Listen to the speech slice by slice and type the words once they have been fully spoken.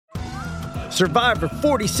Survivor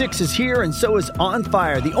 46 is here, and so is On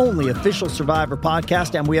Fire, the only official Survivor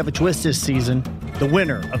podcast, and we have a twist this season. The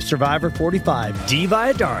winner of Survivor 45, Dee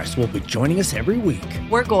Valladares, will be joining us every week.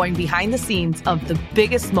 We're going behind the scenes of the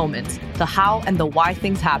biggest moments, the how and the why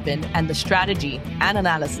things happen, and the strategy and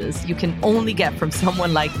analysis you can only get from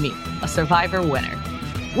someone like me, a Survivor winner.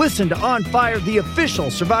 Listen to On Fire, the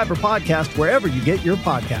official Survivor podcast, wherever you get your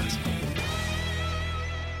podcast.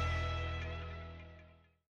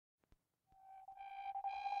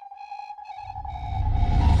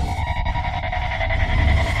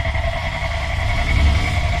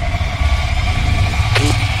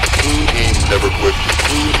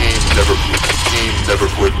 Never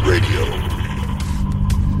Quit Radio.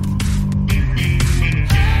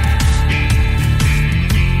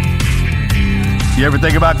 You ever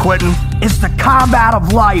think about quitting? It's the combat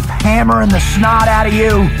of life, hammering the snot out of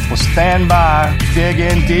you. Well, stand by, dig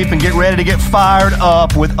in deep, and get ready to get fired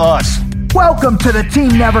up with us. Welcome to the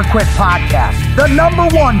Team Never Quit podcast, the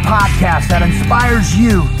 #1 podcast that inspires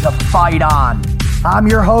you to fight on. I'm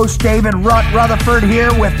your host, David Rutherford,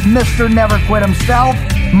 here with Mr. Never Quit himself,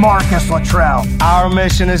 Marcus Luttrell. Our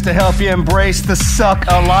mission is to help you embrace the suck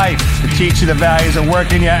of life, to teach you the values of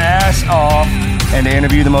working your ass off, and to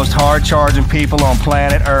interview the most hard-charging people on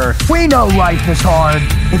planet Earth. We know life is hard.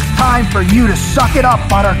 It's time for you to suck it up,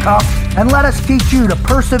 Buttercup, and let us teach you to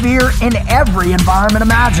persevere in every environment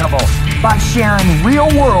imaginable by sharing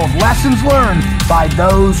real-world lessons learned by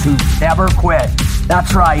those who never quit.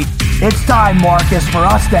 That's right. It's time, Marcus, for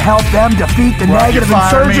us to help them defeat the negative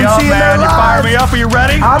insurgency in their lives. You fire me up. Are you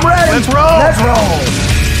ready? I'm ready. Let's roll. Let's roll.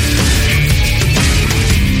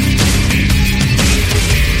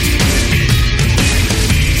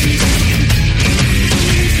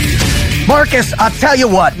 Marcus, I'll tell you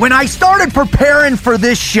what, when I started preparing for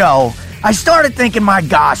this show, I started thinking, my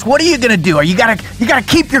gosh, what are you going to do? You got to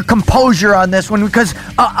keep your composure on this one because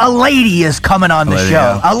a lady is coming on the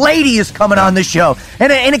show. A lady is coming on the show.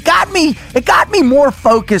 And it got me more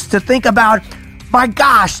focused to think about, my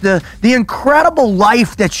gosh, the incredible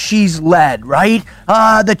life that she's led, right?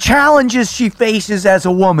 The challenges she faces as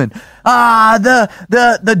a woman.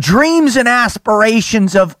 The dreams and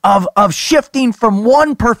aspirations of shifting from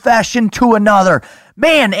one profession to another.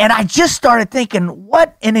 Man, and I just started thinking,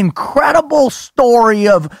 what an incredible story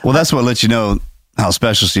of... Well, that's what lets you know how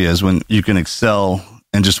special she is, when you can excel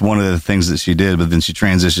in just one of the things that she did, but then she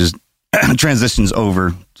transitions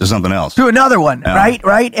over to something else. To another one,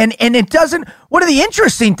 right? And it doesn't... One of the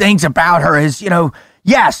interesting things about her is,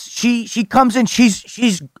 yes, she comes in,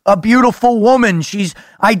 she's a beautiful woman. She's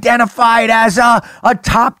identified as a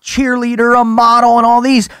top cheerleader, a model, and all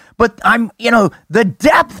these... But the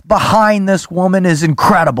depth behind this woman is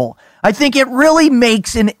incredible. I think it really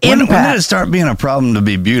makes an impact. When did it start being a problem to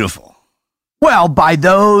be beautiful? Well, by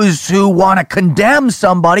those who want to condemn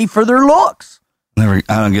somebody for their looks. I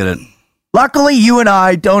don't get it. Luckily, you and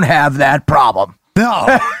I don't have that problem.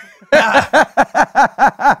 No. And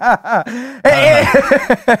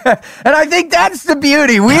I think that's the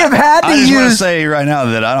beauty. We have had to use... I just want to say right now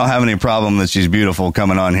that I don't have any problem that she's beautiful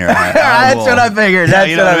coming on here. That's what I figured.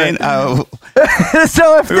 That's what I mean.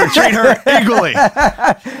 So if we would treat her equally.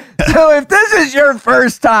 So if this is your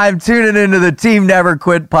first time tuning into the Team Never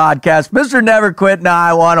Quit podcast, Mr. Never Quit and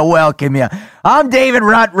I want to welcome you. I'm David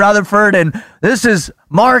Rutherford, and this is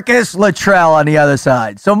Marcus Luttrell on the other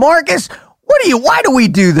side. So Marcus, why do we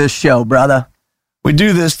do this show, brother? We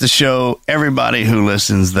do this to show everybody who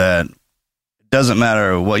listens that it doesn't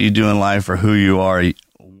matter what you do in life or who you are,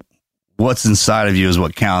 what's inside of you is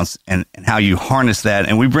what counts, and how you harness that.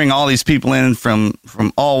 And we bring all these people in from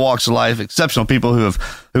all walks of life, exceptional people who've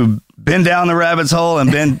been down the rabbit's hole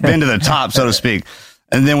and been to the top, so to speak.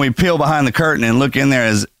 And then we peel behind the curtain and look in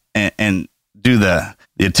there and do the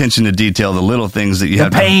attention to detail, the little things that you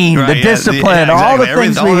have. The pain, the discipline, exactly. all the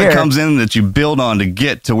things all that comes in that you build on to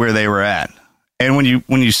get to where they were at. And when you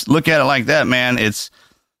look at it like that, man, it's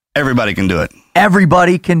everybody can do it.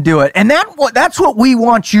 Everybody can do it. And that's what we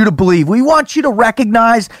want you to believe. We want you to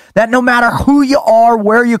recognize that no matter who you are,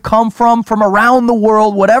 where you come from around the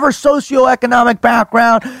world, whatever socioeconomic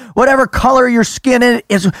background, whatever color your skin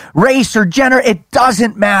is, race or gender, it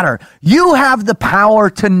doesn't matter. You have the power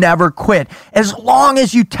to never quit as long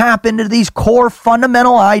as you tap into these core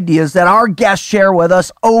fundamental ideas that our guests share with us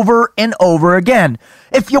over and over again.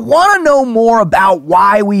 If you want to know more about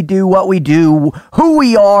why we do what we do, who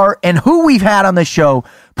we are, and who we've had on the show,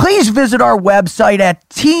 please visit our website at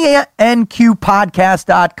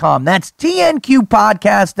tnqpodcast.com. That's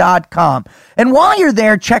tnqpodcast.com. And while you're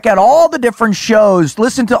there, check out all the different shows,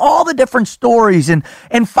 listen to all the different stories, and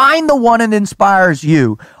find the one that inspires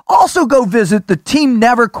you. Also, go visit the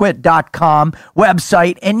teamneverquit.com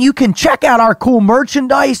website, and you can check out our cool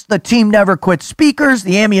merchandise, the Team Never Quit speakers,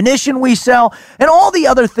 the ammunition we sell, and all the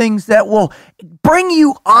other things that will bring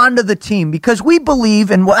you onto the team, because we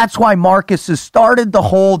believe, and that's why Marcus has started the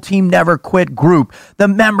whole Team Never Quit group, the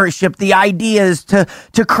membership. The idea is to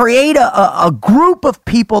create a group of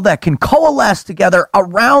people that can coalesce together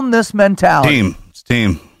around this mentality.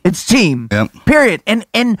 It's team. Yep. Period.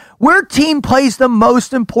 And where team plays the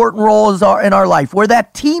most important role in our life, where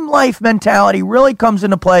that team life mentality really comes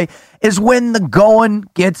into play, is when the going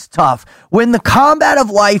gets tough. When the combat of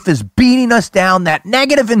life is beating us down, that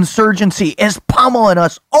negative insurgency is pummeling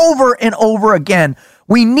us over and over again.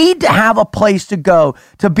 We need to have a place to go,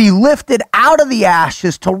 to be lifted out of the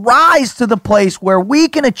ashes, to rise to the place where we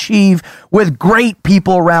can achieve with great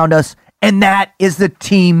people around us. And that is the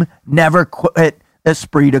Team Never Quit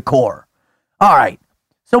esprit de corps. All right.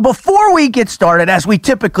 So before we get started, as we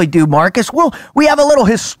typically do, Marcus, we have a little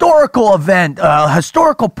historical event, a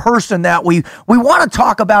historical person that we want to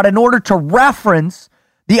talk about in order to reference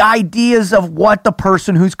the ideas of what the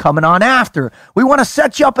person who's coming on after. We want to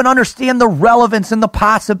set you up and understand the relevance and the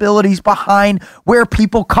possibilities behind where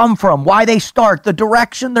people come from, why they start, the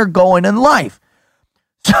direction they're going in life.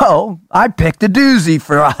 So I picked a doozy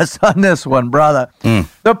for us on this one, brother.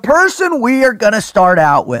 The person we are going to start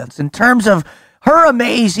out with, in terms of her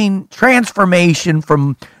amazing transformation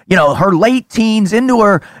from, her late teens into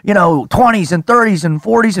her, 20s and 30s and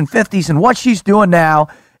 40s and 50s, and what she's doing now,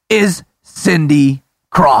 is Cindy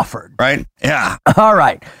Crawford. Right? Yeah. All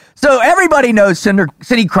right. So everybody knows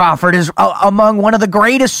Cindy Crawford is among one of the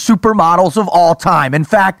greatest supermodels of all time. In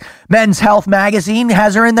fact, Men's Health magazine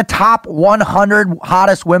has her in the top 100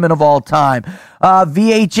 hottest women of all time.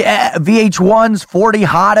 VH1's 40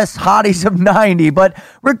 hottest hotties of 90. But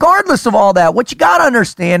regardless of all that, what you got to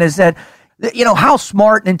understand is that, how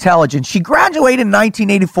smart and intelligent. She graduated in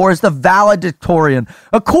 1984 as the valedictorian.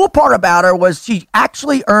 A cool part about her was she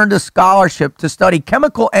actually earned a scholarship to study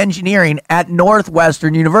chemical engineering at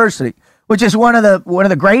Northwestern University, which is one of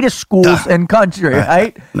the greatest schools in country,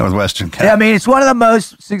 right? Northwestern. Yeah, I mean, it's one of the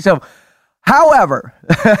most successful. However,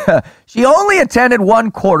 she only attended one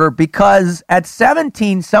quarter because at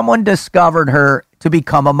 17, someone discovered her to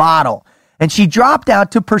become a model, and she dropped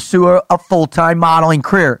out to pursue a full-time modeling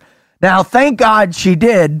career. Now, thank God she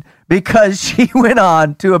did, because she went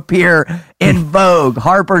on to appear in Vogue,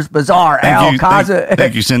 Harper's Bazaar,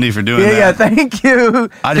 Thank you, Cindy, for doing that. Yeah, thank you.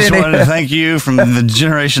 I just wanted to thank you from the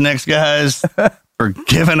Generation X guys for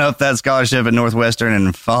giving up that scholarship at Northwestern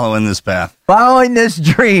and following this path. Following this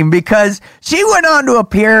dream, because she went on to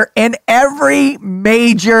appear in every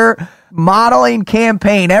major modeling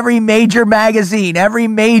campaign, every major magazine, every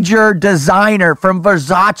major designer, from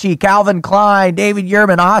Versace, Calvin Klein, David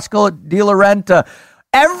Yurman, Oscar de la Renta.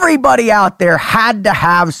 Everybody out there had to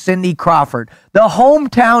have Cindy Crawford, the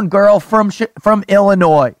hometown girl from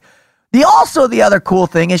Illinois. The other cool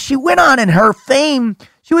thing is she went on in her fame.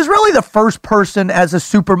 She was really the first person as a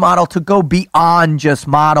supermodel to go beyond just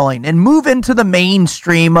modeling and move into the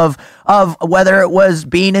mainstream of whether it was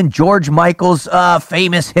being in George Michael's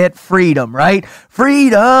famous hit Freedom, right?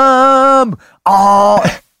 Freedom.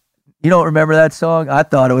 Oh, you don't remember that song? I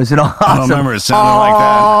thought it was an awesome. I don't remember it sounding like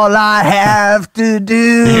that. All I have to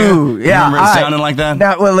do. Yeah. Remember it sounding like that?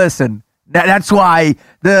 Now, well, listen. That's why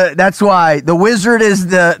the wizard is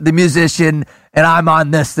the musician, and I'm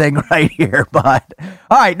on this thing right here. But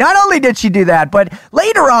all right, not only did she do that, but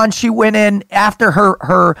later on she went in after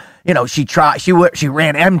her she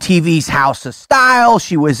ran MTV's House of Style.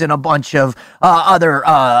 She was in a bunch of other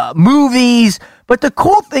movies. But the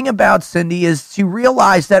cool thing about Cindy is she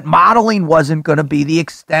realized that modeling wasn't going to be the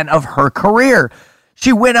extent of her career.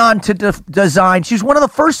 She went on to design. She's one of the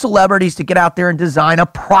first celebrities to get out there and design a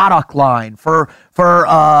product line for her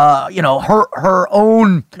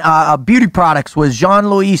own beauty products. Was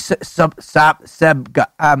Jean-Louis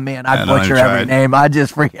Sebga. Man, I butcher every name. I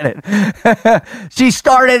just forget it. She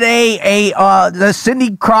started the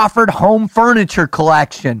Cindy Crawford home furniture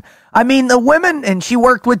collection. I mean, the women, and she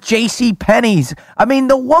worked with J.C. Penney's. I mean,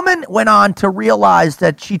 the woman went on to realize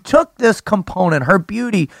that she took this component, her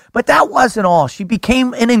beauty, but that wasn't all. She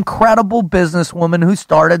became an incredible businesswoman who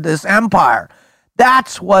started this empire.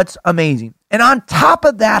 That's what's amazing. And on top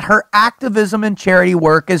of that, her activism and charity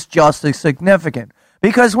work is just as significant.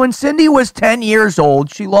 Because when Cindy was 10 years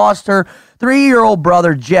old, she lost her 3-year-old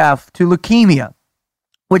brother, Jeff, to leukemia,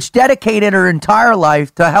 which dedicated her entire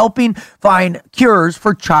life to helping find cures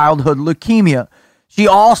for childhood leukemia. She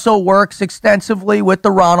also works extensively with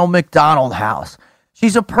the Ronald McDonald House.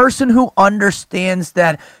 She's a person who understands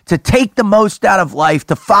that to take the most out of life,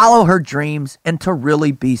 to follow her dreams, and to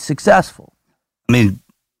really be successful. I mean,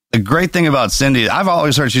 the great thing about Cindy, I've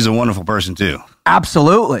always heard she's a wonderful person too.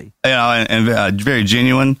 Absolutely. You know, and very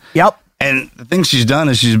genuine. Yep. And the thing she's done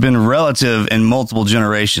is she's been relative in multiple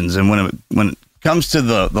generations. And when it comes to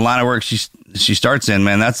the line of work she starts in,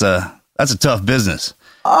 man, that's a tough business.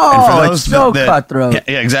 Oh, and for those it's so cutthroat.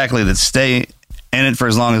 Yeah, exactly. That stay in it for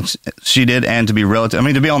as long as she did, and to be relative. I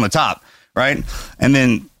mean, to be on the top, right? And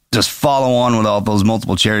then just follow on with all those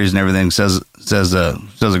multiple charities and everything says a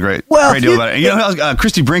great deal about it. You know,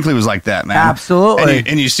 Christy Brinkley was like that, man. Absolutely.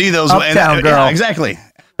 And you see those Uptown girl. Yeah, exactly.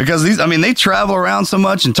 Because they travel around so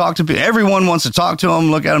much and talk to people. Everyone wants to talk to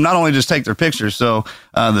them, look at them, not only just take their pictures. So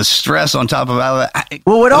the stress on top of all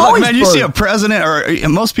that. You see a president, or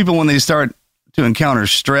most people when they start to encounter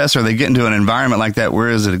stress or they get into an environment like that where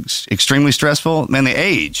is it extremely stressful, man, they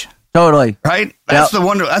age. Totally. Right? That's the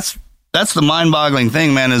wonder. That's the mind-boggling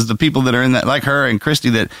thing, man, is the people that are in that, like her and Christy,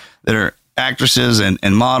 that are actresses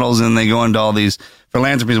and models, and they go into all these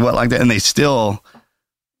philanthropies and what like that, and they still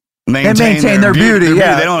maintain their beauty.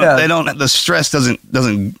 Yeah, they don't. The stress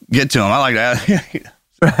doesn't get to them. I like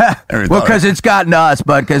that. Well, because it's gotten us,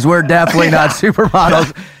 but because we're definitely not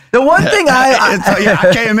supermodels. The one thing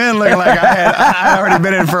I came in looking like I had already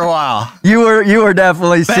been in for a while. You were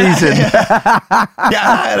definitely seasoned.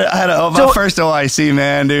 I had my first OIC,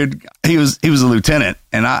 man, dude. He was a lieutenant,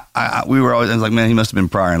 and I was like, man, he must have been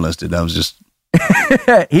prior enlisted. I was just.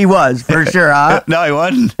 He was, for sure, huh? No, he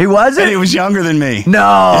wasn't. He wasn't? And he was younger than me. No.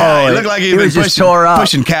 Yeah, he looked like he was just tore up.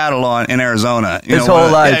 pushing cattle in Arizona. His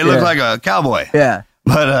whole life. Yeah, he looked like a cowboy. Yeah.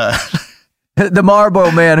 But, the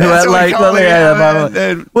Marlboro man who had well,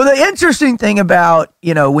 the interesting thing about,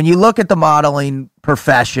 when you look at the modeling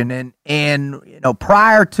profession and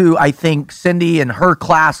prior to, I think, Cindy and her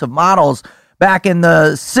class of models, back in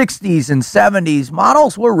the 60s and 70s,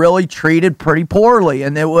 models were really treated pretty poorly,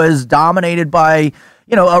 and it was dominated by,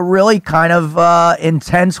 a really kind of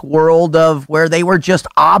intense world of where they were just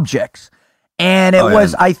objects. And it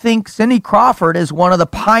was, I think, Cindy Crawford is one of the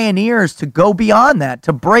pioneers to go beyond that,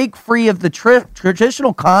 to break free of the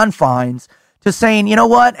traditional confines, to saying, you know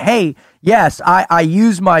what, hey, yes, I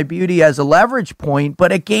use my beauty as a leverage point,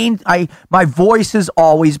 but again, my voice has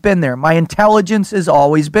always been there. My intelligence has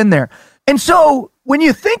always been there. And so when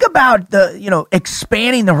you think about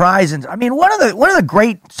expanding the horizons, I mean, one of the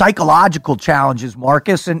great psychological challenges,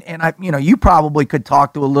 Marcus, and I, you probably could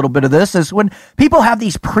talk to a little bit of this, is when people have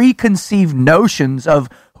these preconceived notions of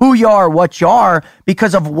who you are, what you are,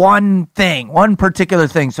 because of one particular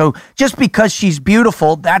thing. So just because she's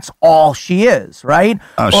beautiful, that's all she is, right?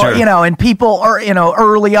 Oh, sure. And people are,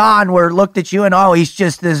 early on were looked at you and, he's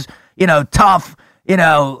just this, tough,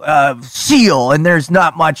 seal, and there's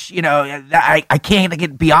not much, I can't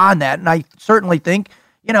get beyond that. And I certainly think,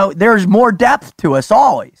 there's more depth to us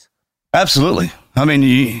always. Absolutely. I mean,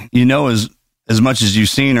 you know as much as you've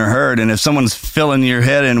seen or heard, and if someone's filling your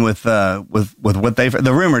head in with what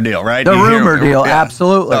the rumor deal, right? The rumor deal,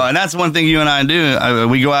 absolutely. So, and that's one thing you and I do.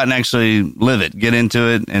 We go out and actually live it, get into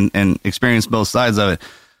it, and experience both sides of it.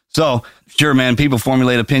 So, sure, man, people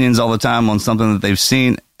formulate opinions all the time on something that they've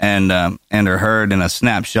seen and are heard in a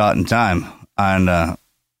snapshot in time, and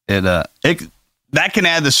that can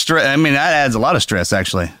add the stress. I mean, that adds a lot of stress,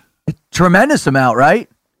 actually. Tremendous amount, right?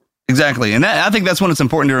 Exactly, and I think that's when it's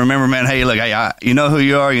important to remember, man. Hey, look, you know who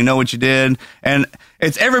you are, you know what you did, and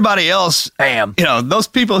it's everybody else. Bam. Those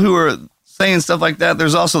people who are saying stuff like that.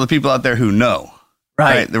 There's also the people out there who know,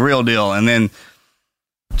 right? The real deal, and then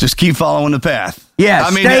just keep following the path. Yeah,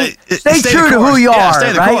 I mean, stay true to who you are.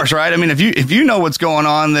 Stay the course, right? I mean, if you know what's going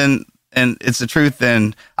on, then and it's the truth,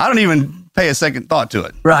 then I don't even pay a second thought to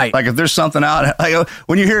it. Right. Like if there's something out, like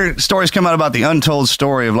when you hear stories come out about the untold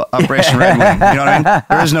story of Operation Red Wing, you know what I mean?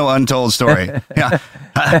 There is no untold story. Yeah.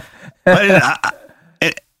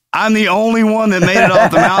 I'm the only one that made it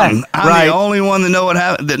off the mountain. I'm the only one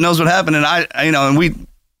that knows what happened. And and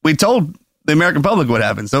we told the American public what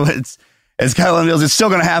happened. So it's kind of one of those, it's still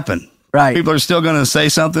going to happen. Right. People are still going to say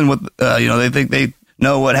something with, they think they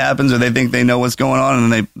know what happens or they think they know what's going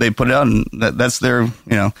on and they put it out and that's their,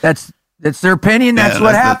 That's their opinion. That's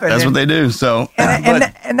what happened. That's what they do. So,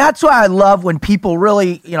 and that's why I love when people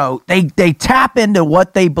really, they tap into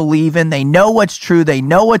what they believe in. They know what's true. They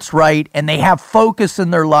know what's right, and they have focus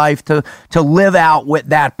in their life to live out with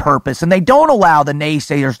that purpose. And they don't allow the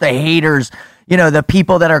naysayers, the haters, the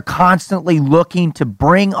people that are constantly looking to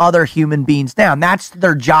bring other human beings down. That's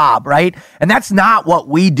their job, right? And that's not what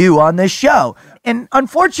we do on this show. And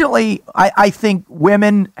unfortunately, I think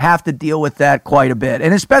women have to deal with that quite a bit,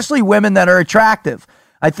 and especially women that are attractive.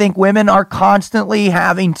 I think women are constantly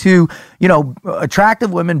having to,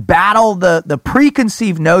 attractive women battle the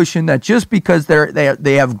preconceived notion that just because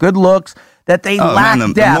they have good looks that they lack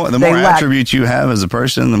depth. The more attributes you have as a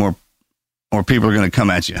person, the more people are going to come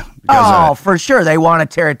at you. For sure. They want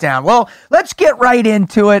to tear it down. Well, let's get right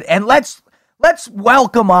into it, and let's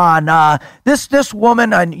welcome on this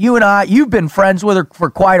woman. And you've been friends with her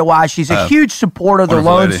for quite a while. She's a huge supporter of the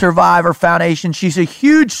Lone Survivor Foundation. She's a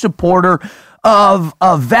huge supporter of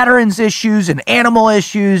veterans issues and animal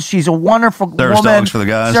issues. She's a wonderful woman. Service dogs for the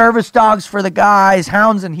guys. Service dogs for the guys,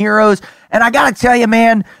 hounds and heroes. And I got to tell you,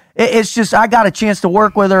 man, it's just, I got a chance to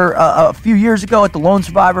work with her a few years ago at the Lone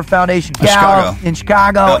Survivor Foundation Gala in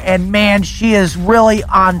Chicago. Yep. And man, she is really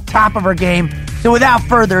on top of her game. So without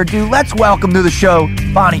further ado, let's welcome to the show,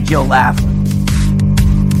 Bonnie Jill Laflin.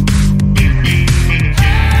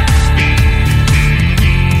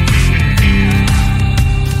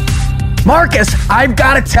 Marcus, I've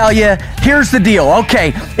got to tell you, here's the deal.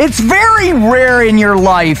 Okay, it's very rare in your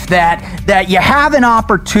life that you have an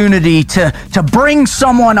opportunity to bring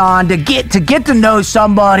someone on, to get to know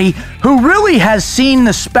somebody who really has seen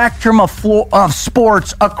the spectrum of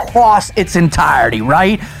sports across its entirety,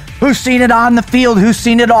 right? Who's seen it on the field, who's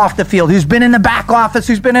seen it off the field, who's been in the back office,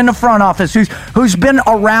 who's been in the front office, who's been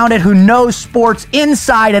around it, who knows sports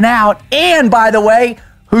inside and out, and by the way,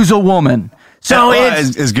 who's a woman. So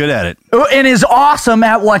is good at it. And is awesome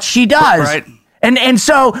at what she does. Right. And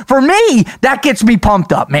so for me, that gets me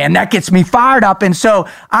pumped up, man. That gets me fired up. And so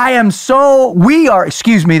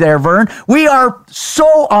excuse me there, Vern. We are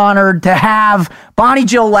so honored to have Bonnie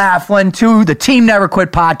Jill Laflin to the Team Never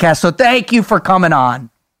Quit podcast. So thank you for coming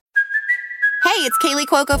on. Hey, it's Kaylee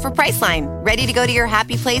Cuoco for Priceline. Ready to go to your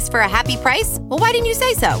happy place for a happy price? Well, why didn't you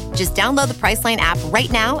say so? Just download the Priceline app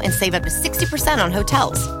right now and save up to 60% on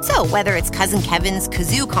hotels. So whether it's Cousin Kevin's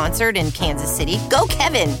Kazoo Concert in Kansas City, go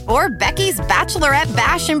Kevin, or Becky's Bachelorette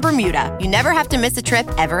Bash in Bermuda, you never have to miss a trip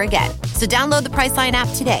ever again. So download the Priceline app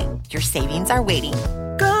today. Your savings are waiting.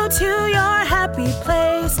 Go to your happy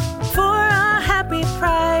place for a happy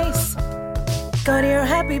price. Go to your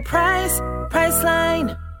happy price,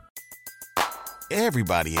 Priceline.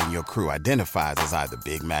 Everybody in your crew identifies as either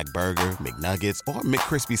Big Mac Burger, McNuggets, or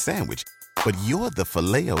McCrispy Sandwich. But you're the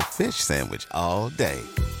Filet-O-Fish Sandwich all day.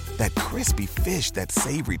 That crispy fish, that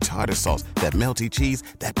savory tartar sauce, that melty cheese,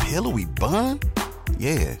 that pillowy bun.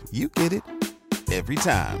 Yeah, you get it. Every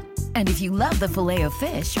time. And if you love the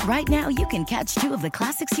Filet-O-Fish, right now you can catch two of the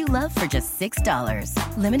classics you love for just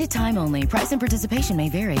 $6. Limited time only. Price and participation may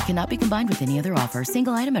vary. Cannot be combined with any other offer.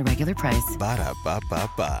 Single item at regular price.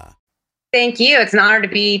 Ba-da-ba-ba-ba. Thank you. It's an honor to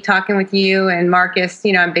be talking with you and Marcus.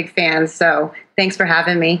 I'm big fans, so thanks for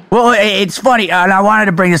having me. Well, it's funny, and I wanted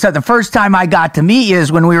to bring this up. The first time I got to meet you is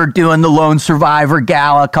when we were doing the Lone Survivor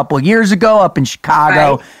Gala a couple of years ago up in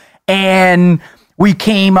Chicago, right. And we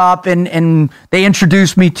came up and they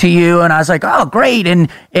introduced me to you, and I was like, oh, great,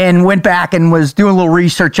 and went back and was doing a little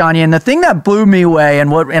research on you. And the thing that blew me away,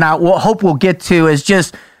 and I hope we'll get to, is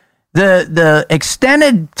just the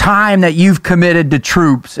extended time that you've committed to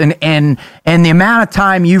troops and the amount of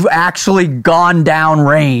time you've actually gone down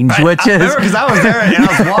range, right. Which is because I was there and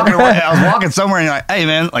I was walking away. I was walking somewhere and you're like, hey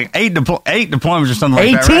man, like eight deployments or something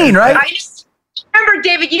like that. 18, right? I just remember,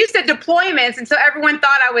 David, you said deployments, and so everyone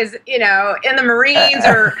thought I was, in the Marines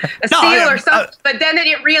or a SEAL or something. But then they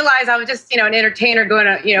didn't realize I was just, an entertainer going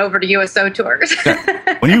to, over to USO tours.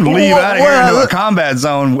 When you leave out of here into a combat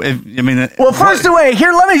zone, first away,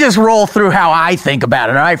 here, let me just roll through how I think about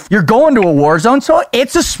it. All right, you're going to a war zone, so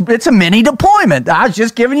it's a mini deployment. I was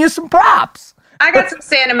just giving you some props. I got some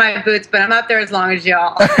sand in my boots, but I'm out there as long as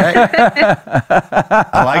y'all. I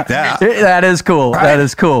like that. That is cool. Right. That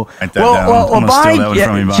is cool. Well,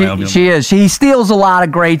 Bonnie, she is. She steals a lot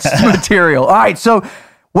of great material. All right, so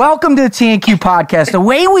welcome to the TNQ podcast. The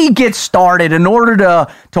way we get started, in order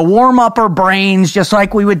to warm up our brains, just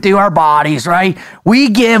like we would do our bodies, right? We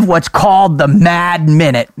give what's called the Mad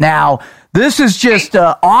Minute. Now, this is just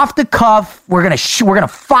off the cuff. We're gonna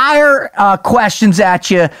fire questions at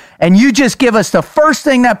you, and you just give us the first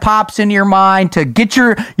thing that pops into your mind to get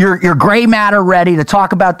your gray matter ready to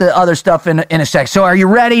talk about the other stuff in a sec. So, are you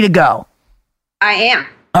ready to go? I am.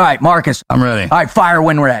 All right, Marcus. I'm ready. All right, fire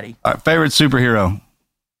when ready. All right, favorite superhero?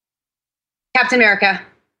 Captain America.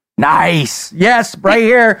 Nice. Yes, right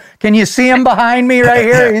here. Can you see him behind me right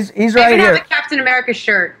here? He's right here. I have a Captain America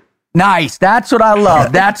shirt. Nice. That's what I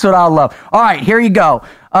love. That's what I love. All right, here you go.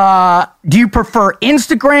 Do you prefer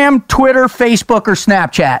Instagram, Twitter, Facebook, or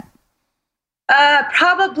Snapchat?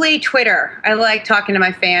 Probably Twitter. I like talking to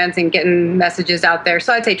my fans and getting messages out there,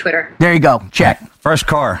 so I'd say Twitter. There you go. Check. First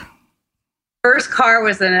car? First car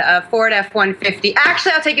was a Ford F-150.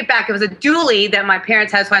 Actually, I'll take it back. It was a dually that my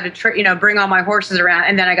parents had, so I had to bring all my horses around,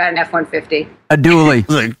 and then I got an F-150. A dually.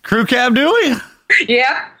 Was it a crew cab dually? Yep.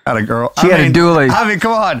 Had a girl. She had a dually. I mean,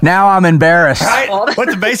 come on. Now I'm embarrassed. Right? With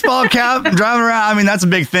the baseball cap driving around. I mean, that's a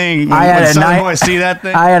big thing. When, I had a Southern boys see that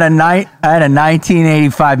thing. I had a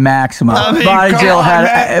 1985 Maxima. I mean, Bonnie Jill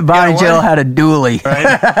had a dually.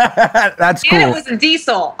 Right? That's cool. And it was a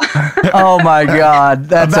diesel. Oh my God,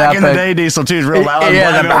 that's back epic. in the day, diesel too is real loud.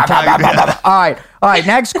 Yeah, all right.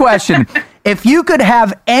 Next question. If you could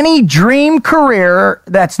have any dream career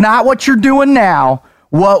that's not what you're doing now,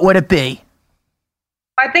 what would it be?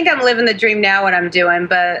 I think I'm living the dream now, what I'm doing,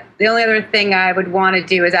 but the only other thing I would want to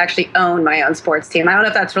do is actually own my own sports team. I don't know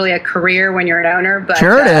if that's really a career when you're an owner, but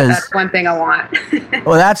sure it is. That's one thing I want.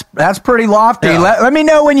 Well, that's pretty lofty. Yeah. Let me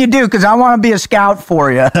know when you do, because I want to be a scout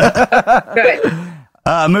for you. Good.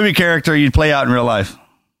 Movie character you'd play out in real life?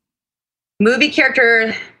 Movie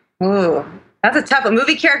character, ooh, that's a tough one.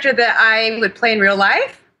 Movie character that I would play in real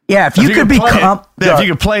life? Yeah, if you could become... If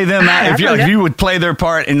you could play them out, if you would play their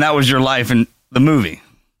part and that was your life in the movie.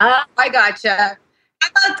 I gotcha.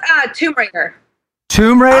 How about Tomb Raider?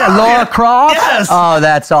 Tomb Raider? Laura Croft? Yes. Oh,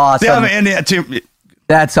 that's awesome.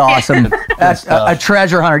 That's awesome. That's a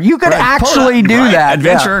treasure hunter. You could actually do that.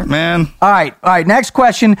 Adventure, man. All right. Next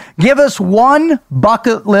question. Give us one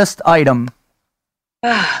bucket list item.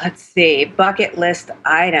 Let's see. Bucket list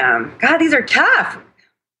item. God, these are tough.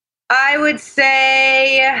 I would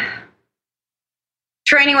say...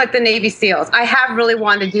 training with the Navy SEALs. I have really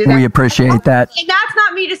wanted to do that. We appreciate that. And that's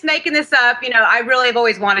not me just making this up. I really have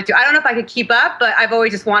always wanted to. I don't know if I could keep up, but I've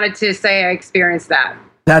always just wanted to say I experienced that.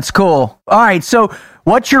 That's cool. All right. So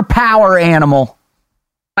what's your power animal?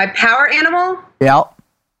 My power animal? Yep.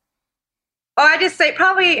 Oh, I just say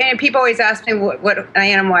probably, and people always ask me what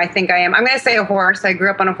animal I think I am. I'm going to say a horse. I grew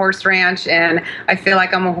up on a horse ranch, and I feel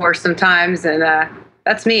like I'm a horse sometimes, and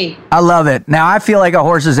that's me. I love it. Now, I feel like a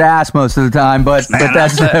horse's ass most of the time, but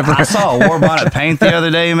that's never. I saw a war bonnet paint the other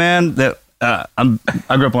day, man. That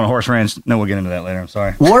I grew up on a horse ranch. No, we'll get into that later. I'm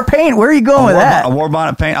sorry. War paint? Where are you going with that? A war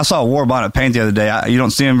bonnet paint. I saw a war bonnet paint the other day. You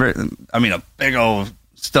don't see him a big old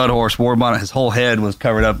stud horse war bonnet. His whole head was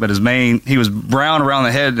covered up, but his mane, he was brown around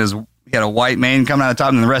the head. He had a white mane coming out of the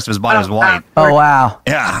top, and the rest of his body was white. Oh, wow.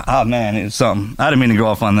 Yeah. Oh, man, it's something. I didn't mean to go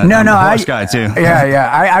off on that. No, horse guy, too.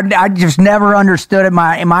 Yeah. I just never understood it.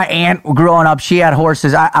 My aunt growing up, she had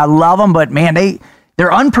horses. I love them, but, man,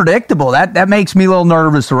 they're unpredictable. That makes me a little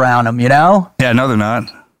nervous around them, Yeah, no, they're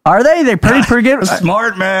not. Are they? They're pretty good.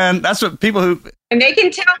 Smart, man. That's what people who... And they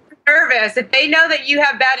can tell you're nervous. If they know that you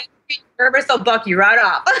have bad nervous, they'll buck you right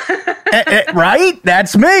off. Right?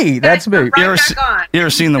 That's me. That's me. Right you ever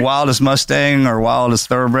seen the wildest Mustang or wildest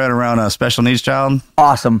thoroughbred around a special needs child?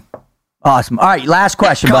 Awesome. All right, last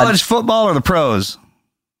question, College football or the pros?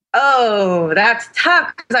 Oh, that's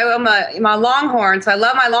tough because I'm a Longhorn, so I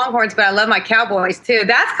love my Longhorns, but I love my Cowboys too.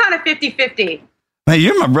 That's kind of 50-50. Hey,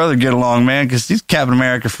 you and my brother get along, man, because he's Captain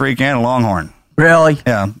America freak and a Longhorn. Really?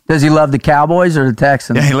 Yeah. Does he love the Cowboys or the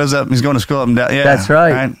Texans? Yeah, he lives up. He's going to school up and down. Yeah, that's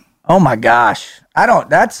right. Oh my gosh.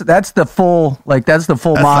 That's the full Monty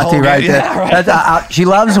the right there. Yeah, right. She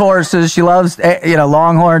loves horses. She loves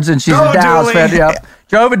Longhorns, and she's a Dallas fan. Yep.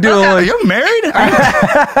 Drove a dually. Are you married?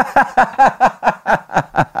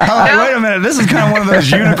 Wait a minute. This is kind of one of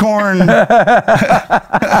those unicorn.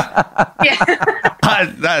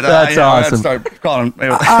 That's awesome. Start calling. All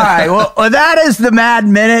right. Well, that is the Mad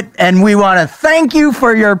Minute, and we want to thank you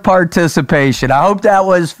for your participation. I hope that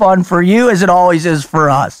was fun for you, as it always is for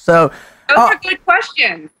us. So, those are good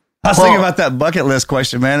questions. I was thinking about that bucket list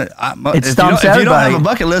question, man. It stumps everybody. If you don't have a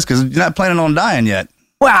bucket list because you're not planning on dying yet.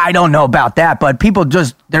 Well, I don't know about that, but people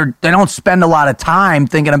just they don't spend a lot of time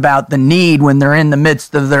thinking about the need when they're in the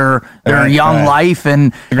midst of their young life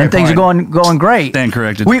and things are going great. Stand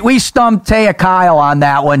corrected. We stumped Taya Kyle on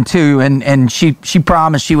that one too, and she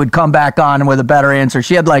promised she would come back on with a better answer.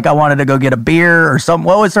 She had I wanted to go get a beer or something.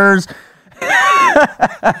 What was hers?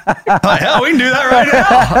 Hell, we can do that right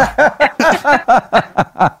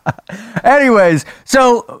now. Anyways,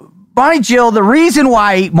 so Bonnie Jill, the reason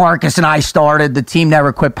why Marcus and I started the Team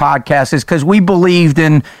Never Quit podcast is because we believed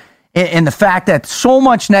in the fact that so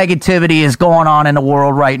much negativity is going on in the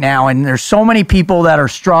world right now, and there's so many people that are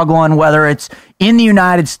struggling, whether it's in the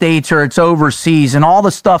United States or it's overseas, and all the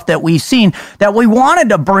stuff that we've seen, that we wanted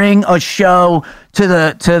to bring a show to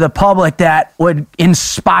the public that would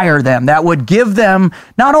inspire them, that would give them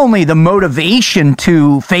not only the motivation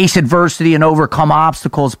to face adversity and overcome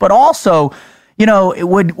obstacles, but also it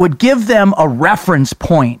would give them a reference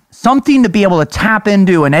point, something to be able to tap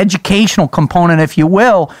into, an educational component, if you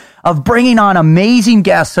will, of bringing on amazing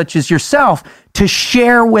guests such as yourself to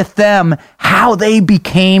share with them how they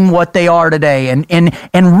became what they are today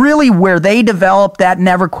and really where they developed that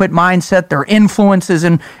never quit mindset, their influences,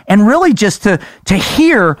 and really just to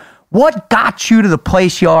hear what got you to the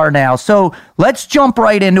place you are now. So let's jump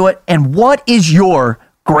right into it. And what is your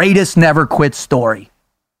greatest never quit story?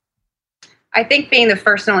 I think being the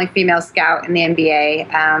first and only female scout in the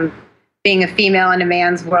NBA, being a female in a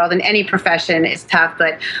man's world in any profession is tough.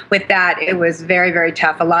 But with that, it was very, very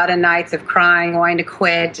tough. A lot of nights of crying, wanting to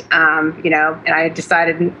quit, and I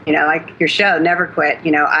decided, like your show, never quit.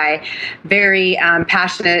 I very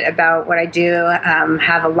passionate about what I do,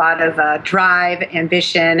 have a lot of drive,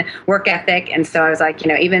 ambition, work ethic. And so I was like,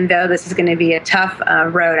 even though this is going to be a tough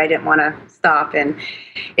road, I didn't want to stop. And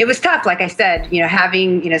it was tough. Like I said,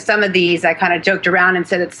 having, some of these, I kind of joked around and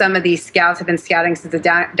said that some of these scouts have been scouting since the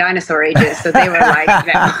dinosaur ages. So they were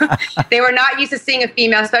like, they were not used to seeing a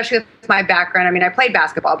female, especially with my background. I mean, I played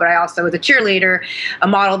basketball, but I also was a cheerleader, a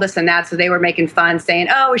model, this and that. So they were making fun saying,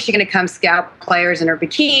 oh, is she going to come scout players in her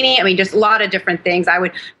bikini? I mean, just a lot of different things.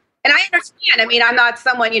 And I understand. I mean, I'm not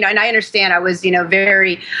someone, and I understand I was,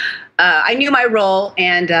 very, I knew my role.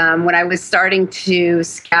 And when I was starting to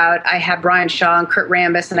scout, I had Brian Shaw and Kurt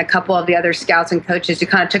Rambis and a couple of the other scouts and coaches who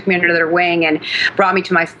kind of took me under their wing and brought me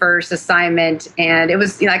to my first assignment. And it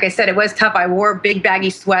was, like I said, it was tough. I wore big baggy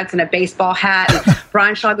sweats and a baseball hat. And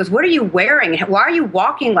Brian Shaw goes, what are you wearing? Why are you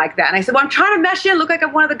walking like that? And I said, well, I'm trying to mesh in, look like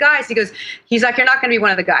I'm one of the guys. He's like, you're not going to be one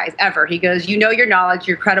of the guys ever. He goes, your knowledge,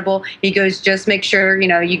 you're credible. He goes, just make sure,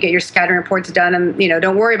 you get your scouting reports done and,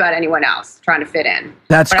 don't worry about anyone else trying to fit in.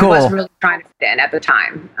 That's but cool. I wasn't really trying to fit in at the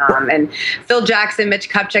time. And Phil Jackson, Mitch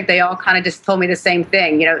Kupchak, they all kind of just told me the same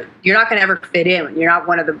thing. You're not going to ever fit in. You're not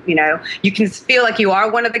one of the, you can feel like you are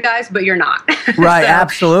one of the guys, but you're not. Right.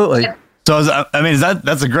 Absolutely. So,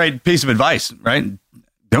 that's a great piece of advice, right?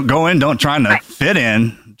 Don't go in, don't try to fit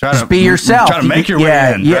in. Just be yourself. Try to make your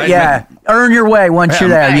way in. Yeah, right? yeah. Earn your way once you're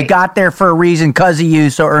there. Right. You got there for a reason because of you,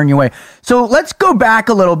 so earn your way. So let's go back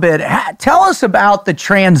a little bit. Tell us about the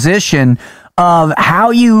transition of how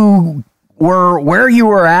you were, where you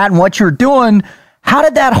were at and what you were doing. How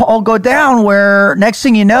did that all go down where next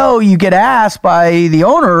thing you know, you get asked by the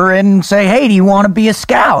owner and say, hey, do you want to be a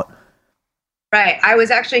scout? Right. I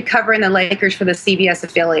was actually covering the Lakers for the CBS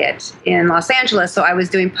affiliate in Los Angeles. So I was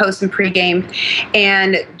doing post and pregame.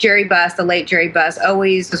 And Jerry Buss, the late Jerry Buss,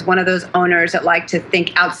 always was one of those owners that liked to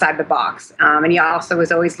think outside the box. And he also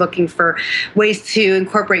was always looking for ways to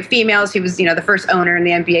incorporate females. He was, the first owner in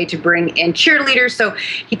the NBA to bring in cheerleaders. So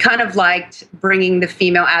he kind of liked bringing the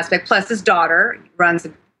female aspect. Plus his daughter runs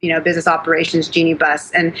business operations, Jeannie Buss.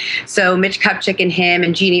 And so Mitch Kupchak and him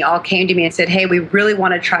and Jeannie all came to me and said, hey, we really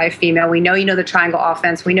want to try a female. We know the triangle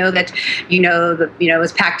offense. We know that, it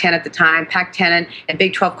was Pac-10 at the time, Pac-10 and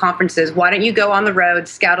Big 12 conferences. Why don't you go on the road,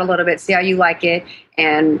 scout a little bit, see how you like it,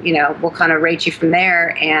 and, we'll kind of rate you from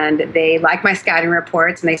there. And they liked my scouting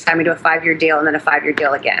reports, and they signed me to a 5-year deal and then a 5-year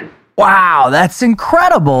deal again. Wow, that's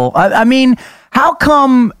incredible. I mean, how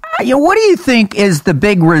come, what do you think is the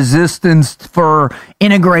big resistance for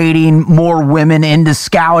integrating more women into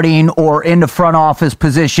scouting or into front office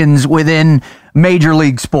positions within major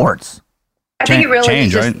league sports? I think it really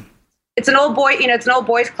is just, right? It's an old boy, it's an old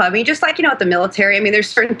boys club. I mean, just like, at the military, I mean, there's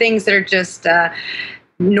certain things that are just,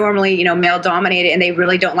 normally, male dominated, and they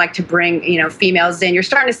really don't like to bring, females in. You're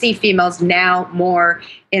starting to see females now more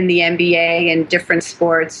in the NBA and different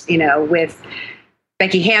sports, with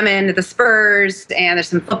Becky Hammond at the Spurs, and there's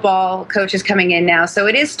some football coaches coming in now. So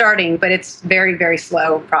it is starting, but it's very, very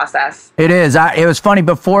slow process. It is. It was funny.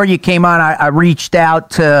 Before you came on, I reached out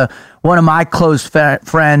to one of my close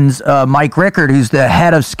friends, Mike Rickard, who's the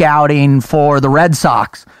head of scouting for the Red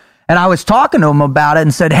Sox. And I was talking to him about it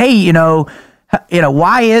and said, hey,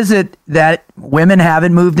 why is it that women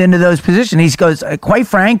haven't moved into those positions? He goes, quite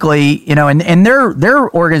frankly, and their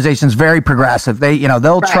organization's very progressive.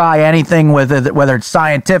 They'll try anything with it, whether it's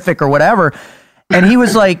scientific or whatever. And he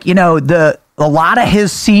was like, a lot of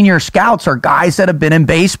his senior scouts are guys that have been in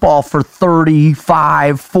baseball for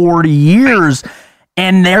 35, 40 years.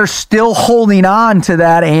 And they're still holding on to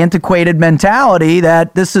that antiquated mentality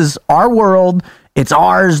that this is our world. It's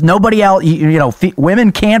ours. Nobody else.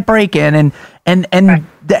 Women can't break in. And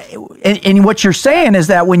what you're saying is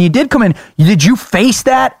that when you did come in, did you face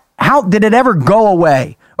that? How did it ever go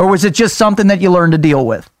away, or was it just something that you learned to deal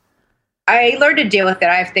with? I learned to deal with it.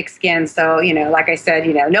 I have thick skin. So, like I said,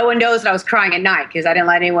 no one knows that I was crying at night because I didn't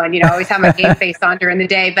let anyone, always have my game face on during the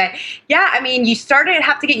day. But yeah, I mean, you started to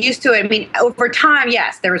have to get used to it. I mean, over time,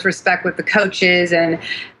 yes, there was respect with the coaches and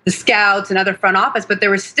the scouts and other front office, but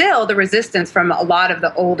there was still the resistance from a lot of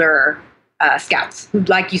the older scouts who,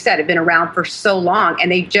 like you said, have been around for so long,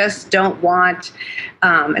 and they just don't want,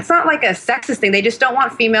 it's not like a sexist thing. They just don't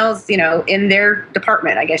want females, in their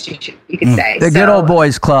department, I guess you could say. The good old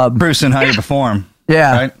boys club. Bruce and how you perform.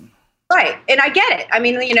 Yeah. Right? Right. And I get it. I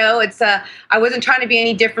mean, it's I wasn't trying to be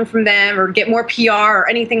any different from them or get more PR or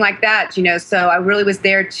anything like that, so I really was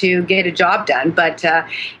there to get a job done. But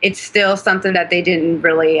it's still something that they didn't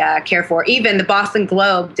really care for. Even the Boston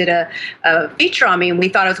Globe did a feature on me, and we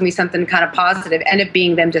thought it was going to be something kind of positive. Ended up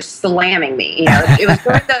being them just slamming me. It was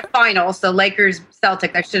during the finals, so Lakers,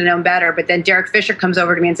 Celtics, I should have known better. But then Derek Fisher comes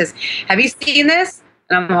over to me and says, "Have you seen this?"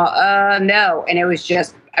 And I'm like, no. And it was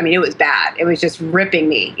just, it was bad. It was just ripping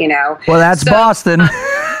me, Well, that's Boston.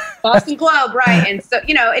 Boston Globe, right. And so,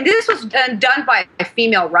 and this was done by a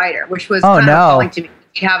female writer, which was kind of calling to me.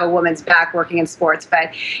 You have a woman's back working in sports.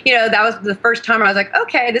 But, that was the first time I was like,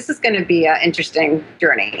 okay, this is going to be an interesting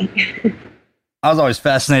journey. I was always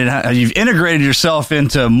fascinated how you've integrated yourself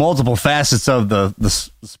into multiple facets of the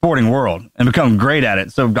sporting world and become great at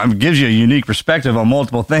it. So it gives you a unique perspective on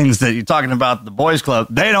multiple things that you're talking about. The boys club,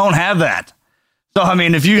 they don't have that. So, I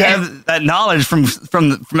mean, if you have that knowledge from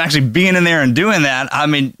actually being in there and doing that, I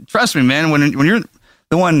mean, trust me, man, when you're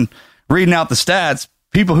the one reading out the stats,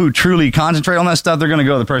 people who truly concentrate on that stuff, they're going to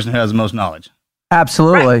go to the person who has the most knowledge.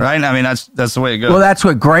 Absolutely. Right? I mean, that's the way it goes. Well, that's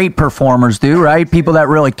what great performers do, right? People that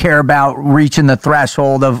really care about reaching the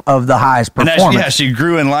threshold of the highest performance. She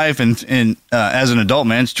grew in life and as an adult,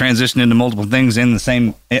 man, she transitioned into multiple things in the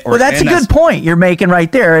same. Well, that's a good point you're making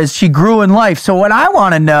right there, is she grew in life. So what I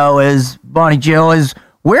want to know is, Bonnie Jill, is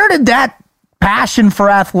where did that passion for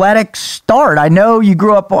athletics start? I know you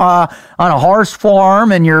grew up on a horse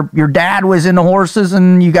farm and your dad was into horses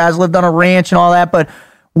and you guys lived on a ranch and all that, but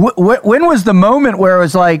when was the moment where it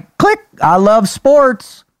was like, click, I love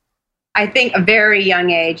sports? I think a very young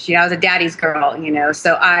age. I was a daddy's girl,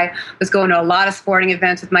 so I was going to a lot of sporting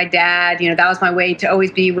events with my dad. That was my way to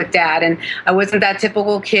always be with dad. And I wasn't that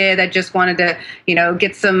typical kid that just wanted to,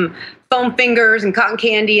 get some foam fingers and cotton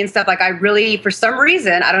candy and stuff. Like, I really, for some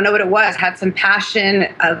reason, I don't know what it was, had some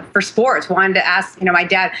passion for sports. Wanted to ask, my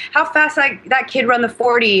dad, how fast that kid run the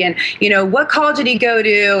 40, and what college did he go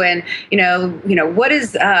to, and what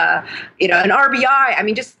is an RBI? I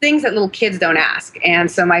mean, just things that little kids don't ask.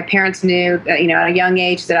 And so my parents knew that, at a young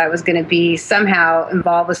age, that I was going to be somehow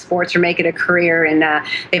involved with sports or make it a career. And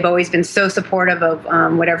they've always been so supportive of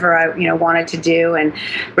whatever I wanted to do, and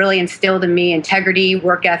really instilled in me integrity,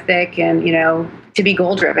 work ethic, and to be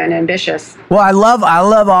goal driven and ambitious. Well, I love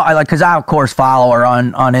because I of course follow her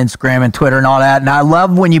on Instagram and Twitter and all that, and I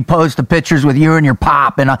love when you post the pictures with you and your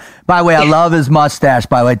pop. And by the way, I love his mustache.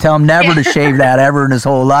 By the way, tell him never to shave that ever in his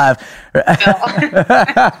whole life.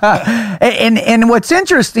 and what's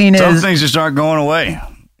interesting is some things just aren't going away.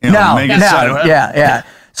 Yeah.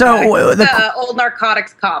 So the old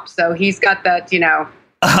narcotics cop. So he's got that.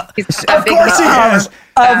 Of course he is.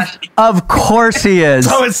 Of course he is.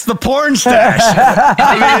 So it's the porn stash.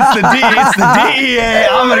 I mean, it's the DEA.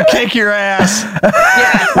 I'm going to kick your ass.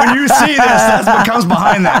 Yeah. When you see this, that's what comes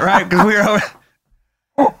behind that, right? Because we are.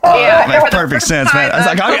 Yeah, that makes perfect sense, man. I was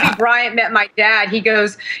like, Kobe Bryant met my dad. He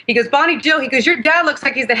goes, Bonnie Jill, he goes, your dad looks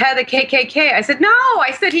like he's the head of the KKK. I said, no.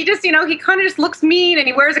 I said, he just, he kind of just looks mean, and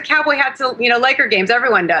he wears a cowboy hat to, Laker games.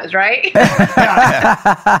 Everyone does, right?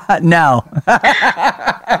 No.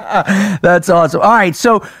 That's awesome. All right,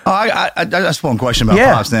 so. I just one question about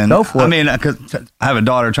pops then. Go for it. I mean, because I have a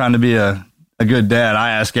daughter trying to be a good dad.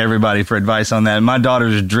 I ask everybody for advice on that. My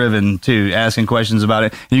daughter's driven too, asking questions about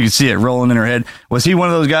it. You can see it rolling in her head. Was he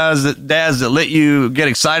one of those dads that let you get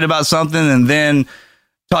excited about something and then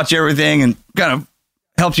taught you everything and kind of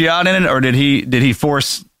helped you out in it? Or did he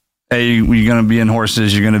force, hey, you're going to be in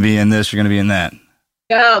horses, you're going to be in this, you're going to be in that?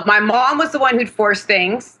 No, my mom was the one who'd force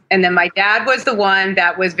things. And then my dad was the one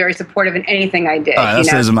that was very supportive in anything I did. That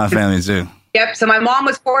says in my family too. Yep. So my mom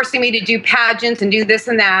was forcing me to do pageants and do this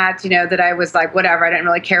and that, that I was like, whatever, I didn't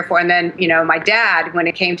really care for. And then, my dad, when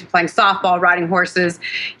it came to playing softball, riding horses,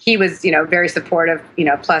 he was, very supportive,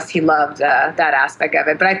 plus he loved that aspect of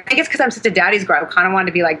it. But I think it's because I'm such a daddy's girl. I kind of wanted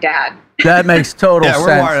to be like dad. That makes total sense.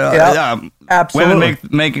 We're wired, absolutely.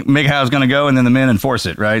 Women make how it's going to go, and then the men enforce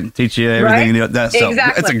it, right? Teach you everything. Right? So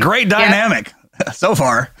exactly. It's a great dynamic. Yep. So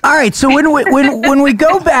far. All right. So when we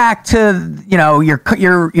go back to,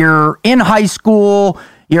 you're in high school,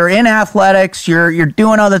 you're in athletics, you're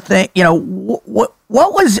doing other things,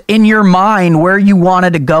 what was in your mind where you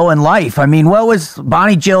wanted to go in life? I mean, what was,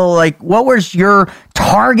 Bonnie, Jill, like, what was your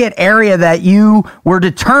target area that you were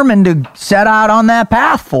determined to set out on that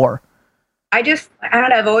path for? I don't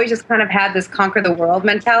know, I've always just kind of had this conquer the world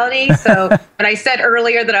mentality. So when I said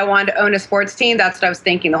earlier that I wanted to own a sports team, that's what I was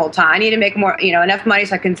thinking the whole time. I need to make more, enough money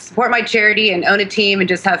so I can support my charity and own a team and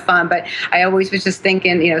just have fun. But I always was just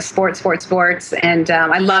thinking, sports. And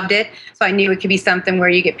I loved it. So I knew it could be something where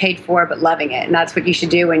you get paid for, but loving it. And that's what you should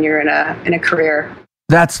do when you're in a career.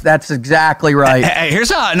 That's exactly right. Hey,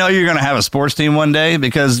 here's how I know you're going to have a sports team one day,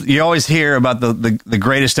 because you always hear about the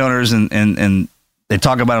greatest owners and they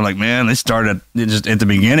talk about it like, man, they started just at the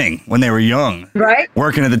beginning when they were young, right?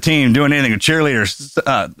 Working at the team, doing anything, a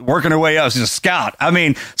cheerleader, working their way up. She's a scout. I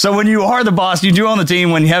mean, so when you are the boss, you do own the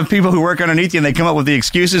team. When you have people who work underneath you and they come up with the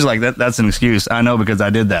excuses like that, that's an excuse. I know because I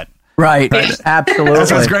did that. Right. Absolutely.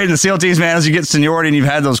 That's what's great in the SEAL teams, man. As you get seniority and you've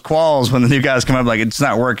had those quals when the new guys come up, like, it's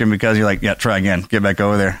not working, because you're like, yeah, try again, get back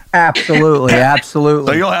over there. Absolutely.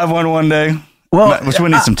 So you'll have one day. Well, which we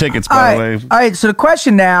need some tickets, by the way. All right. So the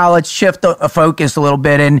question now, let's shift the focus a little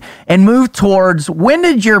bit and move towards, when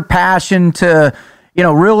did your passion to,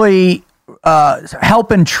 really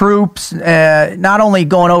helping troops, not only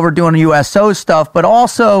going over doing USO stuff, but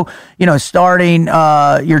also, starting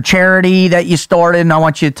your charity that you started. And I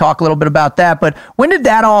want you to talk a little bit about that. But when did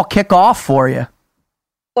that all kick off for you?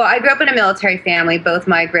 Well, I grew up in a military family. Both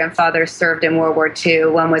my grandfathers served in World War II.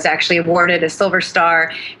 One was actually awarded a Silver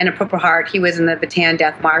Star and a Purple Heart. He was in the Bataan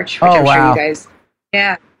Death March, which I'm sure you guys.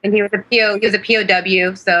 Yeah, and he was a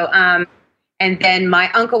POW. So, and then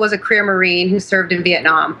my uncle was a career Marine who served in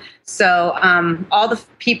Vietnam. So all the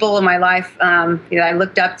people in my life I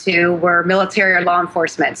looked up to were military or law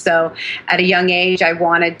enforcement. So at a young age, I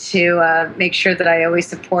wanted to make sure that I always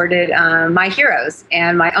supported my heroes.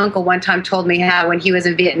 And my uncle one time told me how when he was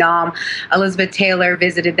in Vietnam, Elizabeth Taylor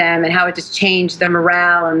visited them and how it just changed the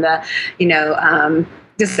morale and the,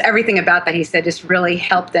 just everything about that, he said, just really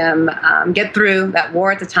helped them get through that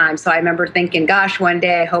war at the time. So I remember thinking, gosh, one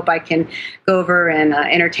day I hope I can go over and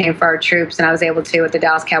entertain for our troops. And I was able to with the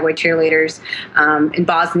Dallas Cowboy Cheerleaders in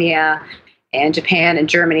Bosnia and Japan and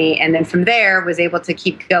Germany. And then from there was able to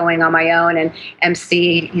keep going on my own and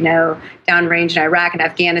MC, downrange in Iraq and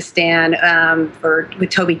Afghanistan with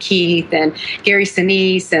Toby Keith and Gary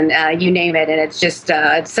Sinise and you name it. And it's just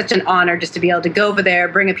it's such an honor just to be able to go over there,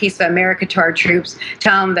 bring a piece of America to our troops,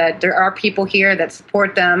 tell them that there are people here that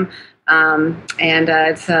support them.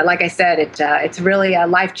 It's like I said, it's really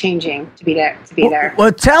life-changing to be there.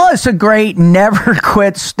 Well, tell us a great never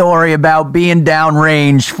quit story about being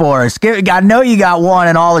downrange for us. I know you got one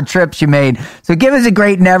in all the trips you made, so give us a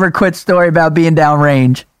great never quit story about being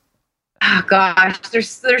downrange. Oh gosh,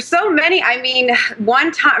 there's so many. I mean,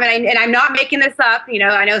 one time, and I'm not making this up.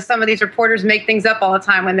 I know some of these reporters make things up all the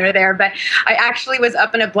time when they're there, but I actually was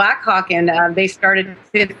up in a Black Hawk and they started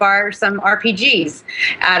to fire some RPGs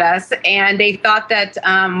at us, and they thought that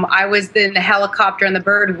I was in the helicopter and the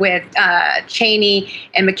bird with Cheney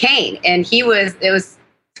and McCain, and it was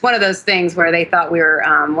one of those things where they thought we were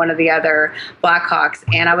one of the other Black Hawks,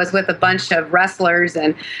 and I was with a bunch of wrestlers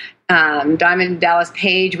and. Diamond Dallas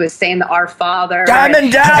Page was saying the Our Father.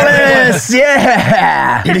 Diamond Dallas,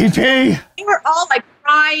 yeah. EDP. They were all like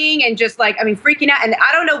crying and just freaking out. And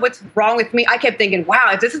I don't know what's wrong with me. I kept thinking,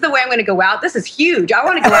 wow, if this is the way I'm going to go out, this is huge. I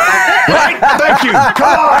want to go out like this. Right? Thank you.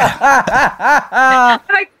 Come on.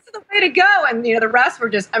 The way to go. And the rest were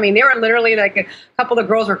just, they were literally like a couple of the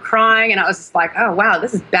girls were crying and I was just like, oh wow,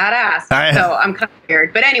 this is badass. So I'm kind of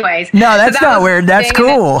weird, but anyways. No, that's not weird. That's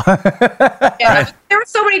cool. There were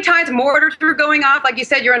so many times mortars were going off, like you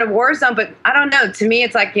said, you're in a war zone, but I don't know, to me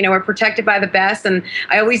it's like, we're protected by the best, and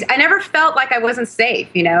I never felt like I wasn't safe.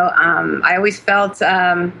 I always felt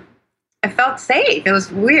I felt safe. It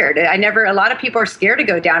was weird. A lot of people are scared to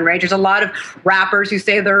go downrange. There's a lot of rappers who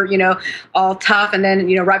say they're, all tough, and then,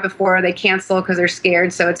 right before they cancel because they're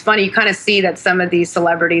scared. So it's funny. You kind of see that some of these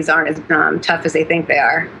celebrities aren't as tough as they think they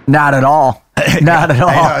are. Not at all. Not at all.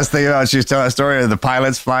 I was thinking about, she was telling a story of the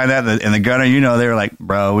pilots flying that and the gunner, they were like,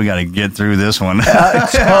 bro, we got to get through this one.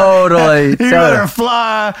 Totally. You better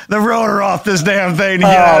fly the rotor off this damn thing to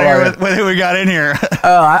get out of here with who we got in here.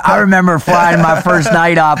 I remember flying my first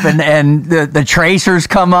night up and the tracers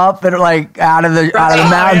come up and out of the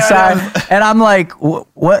mountainside. And I'm like,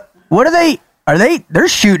 what are they? They're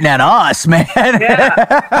shooting at us, man.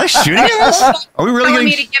 Yeah. They're shooting at us? Are we really telling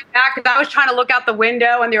me to get back because I was trying to look out the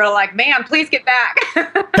window and they were like, man, please get back.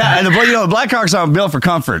 Yeah, and the Blackhawks aren't built for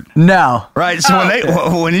comfort. No. Right?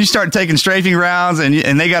 So when you start taking strafing rounds and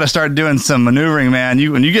they got to start doing some maneuvering, man,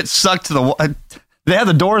 when you get sucked to the wall, they have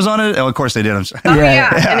the doors on it? Oh, of course they did. I'm sorry.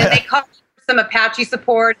 Yeah. And then they call some Apache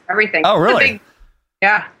support, everything. Oh, really?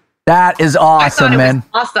 Yeah. That is awesome, man.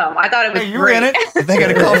 Awesome. I thought it was Hey, you great. were in it. They got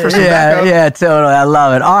to call for some Yeah, backup. yeah, totally. I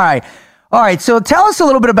love it. All right. So tell us a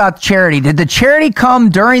little bit about charity. Did the charity come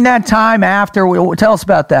during that time, after? Tell us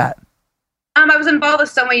about that. I was involved with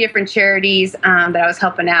so many different charities that I was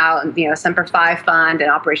helping out, Semper Fi Fund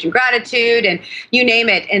and Operation Gratitude and you name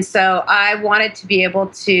it. And so I wanted to be able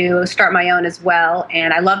to start my own as well.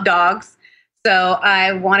 And I love dogs. So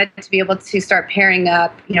I wanted to be able to start pairing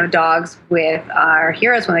up, dogs with our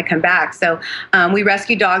heroes when they come back. So we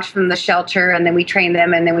rescue dogs from the shelter, and then we train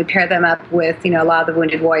them, and then we pair them up with, a lot of the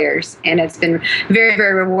wounded warriors. And it's been very,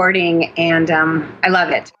 very rewarding, and I love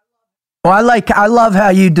it. Well, I love how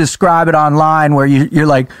you describe it online, where you're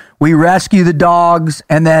like, we rescue the dogs,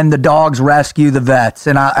 and then the dogs rescue the vets,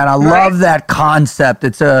 and I love that concept.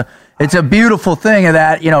 It's a beautiful thing of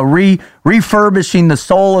that, refurbishing the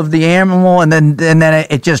soul of the animal, and then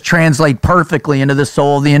it just translates perfectly into the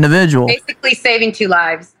soul of the individual. Basically, saving 2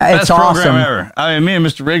 lives. It's Best awesome. program ever. I mean, me and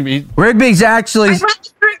Mr. Rigby. Rigby's actually.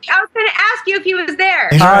 I was going to ask you if he was there.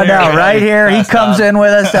 Oh no, right here. He comes in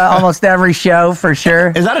with us almost every show for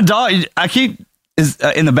sure. Is that a dog? I keep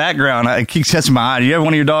in the background. I keep catching my eye. Do you have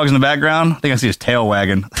one of your dogs in the background? I think I see his tail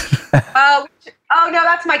wagging. Oh no,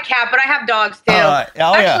 that's my cat, but I have dogs too.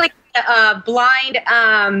 Actually, a blind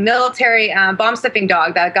military bomb sniffing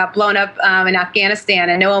dog that got blown up in Afghanistan,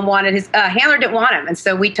 and no one wanted his handler didn't want him, and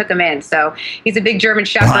so we took him in. So he's a big German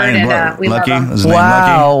Shepherd, and we Lucky? love him. Is his name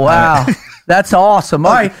Lucky? Wow, that's awesome.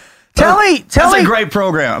 All right, tell me. That's a great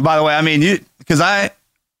program, by the way. I mean, because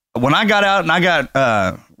when I got out and I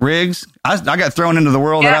got Riggs, I got thrown into the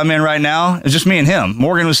world that I'm in right now. It's just me and him.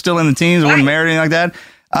 Morgan was still in the teens, wasn't married or anything like that.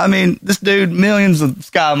 I mean, this dude, millions of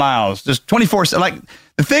sky miles, just 24/7. Like,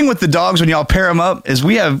 the thing with the dogs, when y'all pair them up, is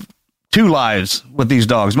we have 2 lives with these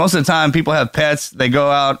dogs. Most of the time, people have pets. They go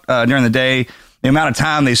out during the day. The amount of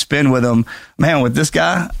time they spend with them, man, with this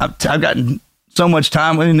guy, I've gotten so much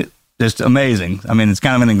time with him. Just amazing. I mean, it's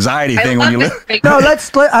kind of an anxiety thing when you live. No, that's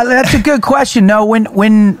a good question. No,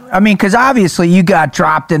 because obviously you got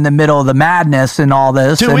dropped in the middle of the madness and all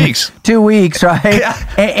this. 2 weeks. 2 weeks, right? Yeah.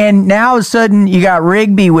 And now all of a sudden you got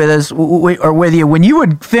Rigby with us or with you. When you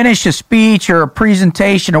would finish a speech or a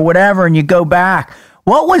presentation or whatever, and you go back,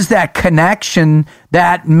 what was that connection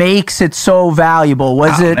that makes it so valuable?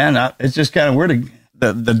 Was it? Man, it's just kind of weird.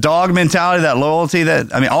 The dog mentality, that loyalty,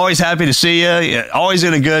 always happy to see you, always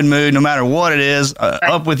in a good mood, no matter what it is,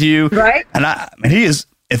 up with you. Right. And he is,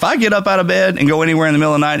 if I get up out of bed and go anywhere in the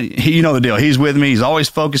middle of the night, you know the deal. He's with me. He's always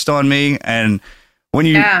focused on me. And when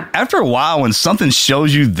after a while, when something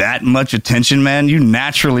shows you that much attention, man, you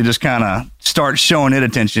naturally just kind of start showing it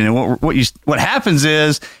attention. And what happens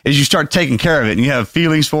is you start taking care of it, and you have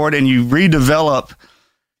feelings for it, and you redevelop.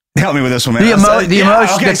 Help me with this one, man.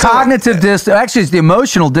 The cognitive actually, it's the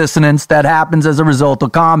emotional dissonance that happens as a result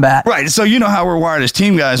of combat. Right. So you know how we're wired as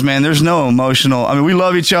team guys, man. There's no emotional. I mean, we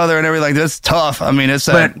love each other and everything. That's tough. I mean,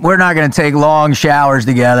 but we're not going to take long showers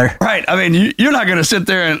together. Right. I mean, you're not going to sit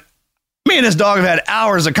there and. Me and this dog have had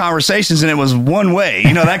hours of conversations, and it was one way.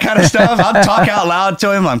 You know, that kind of stuff. I'd talk out loud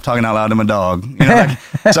to him. I'm talking out loud to my dog. You know,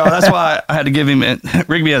 so that's why I had to give him.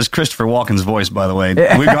 Rigby has Christopher Walken's voice, by the way.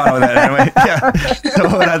 We've gone with that anyway. Yeah.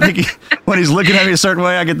 So when I think when he's looking at me a certain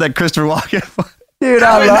way, I get that Christopher Walken. Dude,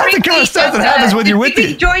 that's the kind of stuff that happens when you're with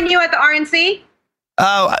you. Join you at the RNC?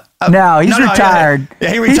 No, he's retired.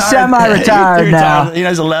 Yeah, he retired. He's semi-retired now.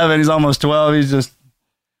 He's 11. He's almost 12.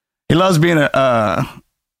 He loves being a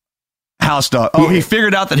house dog. Oh, he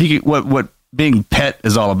figured out that what being pet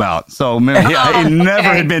is all about. So he never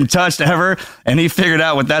had been touched ever, and he figured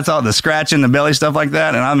out what that's all, the scratching, the belly stuff like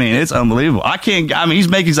that. And I mean, it's unbelievable.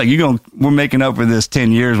 He's like, we're making up for this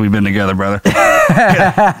 10 years we've been together, brother. Get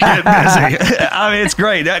busy. I mean, it's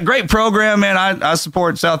great. Great program, man. I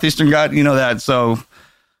support Southeastern God, you know that. So,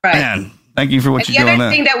 man. Thank you for what you're doing. The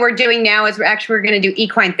other thing that we're doing now is we're going to do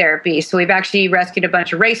equine therapy. So we've actually rescued a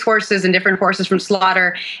bunch of race horses and different horses from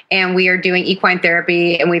slaughter, and we are doing equine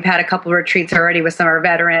therapy. And we've had a couple of retreats already with some of our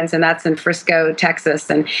veterans, and that's in Frisco, Texas.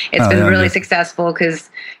 And it's been really successful because,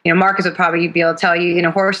 Marcus would probably be able to tell you,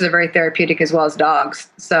 horses are very therapeutic as well as dogs.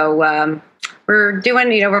 So we're doing,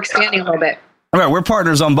 we're expanding a little bit. All right, we're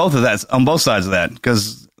partners on both sides of that,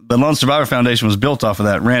 because the Lone Survivor Foundation was built off of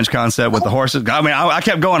that ranch concept with the horses. I mean, I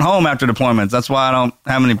kept going home after deployments. That's why I don't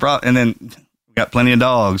have any problems. And then we got plenty of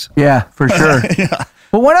dogs. Yeah, for sure. Yeah.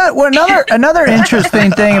 Well, another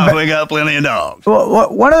interesting thing about we got plenty of dogs.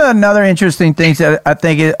 Well, one of the another interesting things that I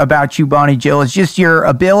think about you, Bonnie Jill, is just your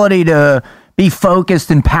ability to be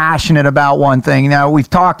focused and passionate about one thing. Now, we've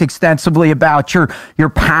talked extensively about your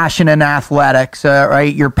passion in athletics,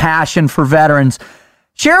 right? Your passion for veterans.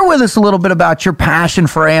 Share with us a little bit about your passion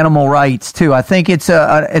for animal rights too. I think it's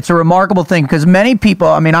a remarkable thing because many people,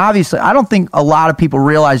 I mean, obviously, I don't think a lot of people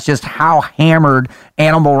realize just how hammered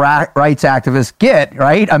animal rights activists get,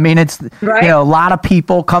 right? I mean, it's, right. A lot of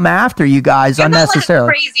people come after you guys unnecessarily.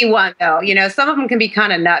 Not like a crazy one, though. Some of them can be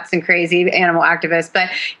kind of nuts and crazy animal activists. But,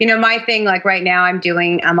 my thing, like right now, I'm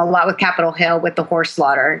doing a lot with Capitol Hill with the horse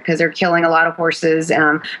slaughter because they're killing a lot of horses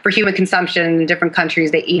for human consumption in different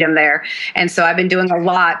countries. They eat them there. And so I've been doing a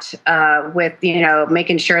lot with,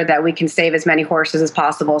 making sure that we can save as many horses as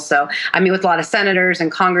possible. So I meet with a lot of senators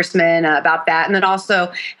and congressmen about that. And then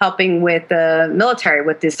also helping with the military,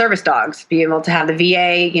 with the service dogs, be able to have the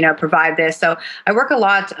VA, provide this. So I work a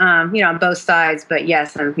lot, on both sides. But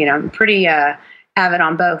yes, I'm pretty avid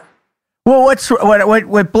on both. Well,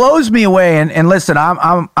 what blows me away, and listen,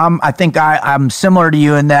 I think I'm similar to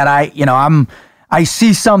you in that I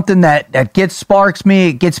see something that sparks me,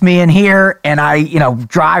 it gets me in here, and I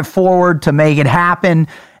drive forward to make it happen.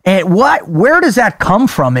 And where does that come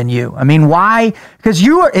from in you? I mean, why? Because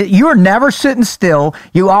you are never sitting still.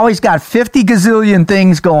 You always got 50 gazillion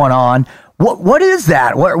things going on. What is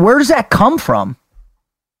that? Where does that come from?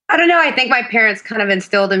 I don't know. I think my parents kind of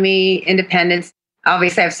instilled in me independence.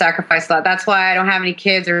 Obviously, I've sacrificed a lot. That's why I don't have any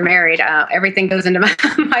kids or married. Everything goes into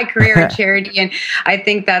my career in charity. And I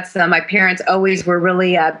think that's my parents always were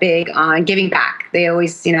really big on giving back. They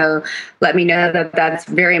always, let me know that that's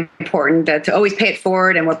very important, to always pay it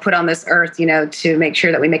forward. And we're put on this earth, to make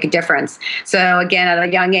sure that we make a difference. So again, at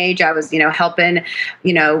a young age, I was, helping,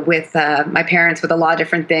 with my parents with a lot of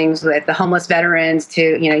different things, with the homeless veterans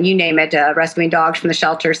to, you name it, rescuing dogs from the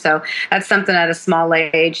shelter. So that's something at a small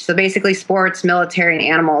age. So basically sports, military, and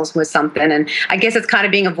animals was something. And I guess it's kind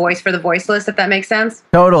of being a voice for the voiceless, if that makes sense.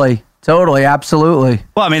 Totally. Absolutely.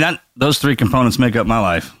 Well, I mean, those three components make up my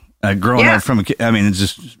life. Growing up from a kid, I mean, it's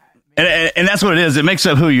just, and that's what it is. It makes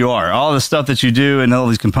up who you are. All the stuff that you do and all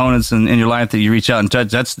these components in your life that you reach out and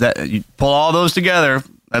touch, you pull all those together.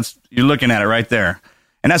 You're looking at it right there.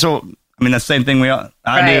 And that's what, I mean, that's the same thing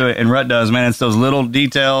I do and Rut does, man. It's those little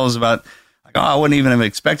details about like, I wouldn't even have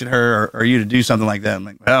expected her or you to do something like that. I'm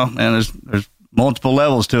like, well, man, there's multiple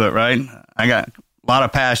levels to it, right? I got a lot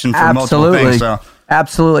of passion for multiple things. So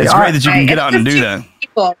absolutely. It's great that you can get out and do that.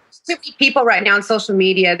 Too many people right now on social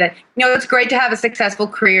media that, it's great to have a successful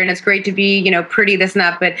career and it's great to be, pretty, this and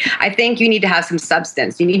that. But I think you need to have some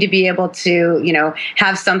substance. You need to be able to,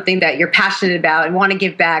 have something that you're passionate about and want to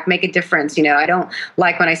give back, make a difference. I don't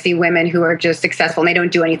like when I see women who are just successful and they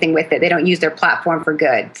don't do anything with it. They don't use their platform for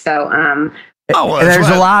good. So, there's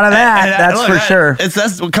a lot of that. That's for sure.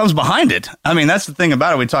 That's what comes behind it. I mean, that's the thing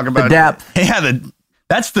about it. We talk about the depth. Yeah,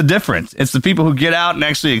 that's the difference. It's the people who get out and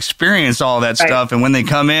actually experience all that stuff. And when they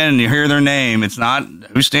come in and you hear their name, it's not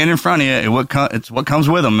who's standing in front of you. It's what comes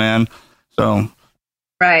with them, man. So.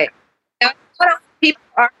 Right. People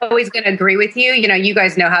aren't always going to agree with you. You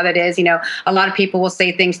guys know how that is. A lot of people will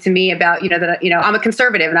say things to me about, that, I'm a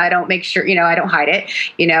conservative and I don't make sure, I don't hide it.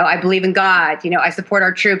 I believe in God, I support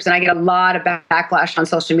our troops and I get a lot of backlash on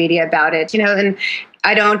social media about it, and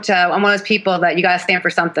I don't, I'm one of those people that you got to stand for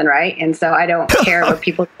something, right? And so I don't care what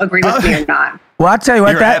people agree with me or not. Well, I'll tell you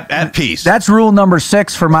what, at peace. That's rule number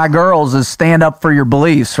 6 for my girls is stand up for your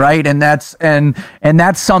beliefs, right? And that's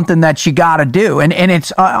something that you got to do. And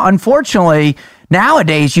it's unfortunately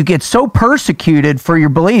nowadays you get so persecuted for your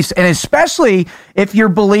beliefs, and especially if your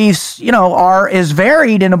beliefs, are as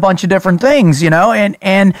varied in a bunch of different things,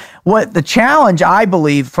 and what the challenge I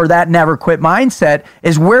believe for that never quit mindset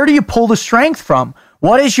is, where do you pull the strength from?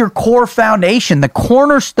 What is your core foundation, the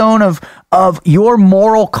cornerstone of your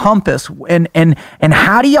moral compass, and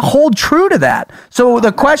how do you hold true to that? So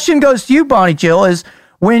the question goes to you, Bonnie Jill, is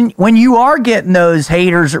when you are getting those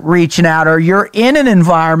haters reaching out, or you're in an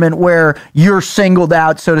environment where you're singled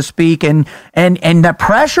out, so to speak, and the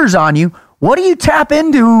pressure's on you, what do you tap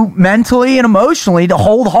into mentally and emotionally to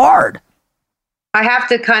hold hard? I have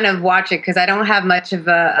to kind of watch it because I don't have much of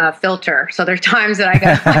a filter. So there's times that I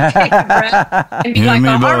got to take a breath and be all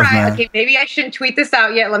right, okay, maybe I shouldn't tweet this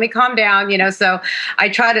out yet. Let me calm down, So I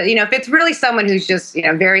try to, if it's really someone who's just,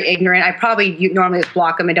 very ignorant, I probably normally just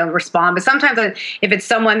block them and don't respond. But sometimes if it's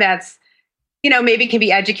someone that's, maybe can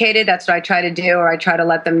be educated, that's what I try to do, or I try to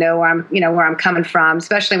let them know where I'm coming from,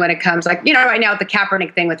 especially when it comes right now with the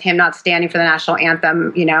Kaepernick thing with him not standing for the national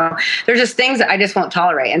anthem, there's just things that I just won't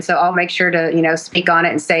tolerate. And so I'll make sure to, speak on it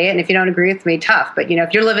and say it. And if you don't agree with me, tough. But,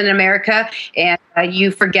 if you're living in America and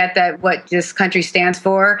you forget that what this country stands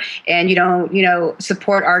for and you don't,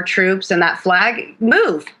 support our troops and that flag,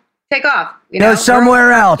 move, take off. Go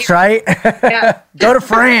somewhere else, right? Yeah. Go to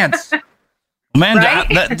France. Man,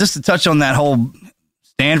 right? Just to touch on that whole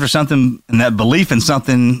stand for something and that belief in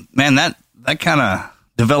something, man, that kind of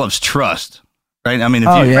develops trust, right? I mean,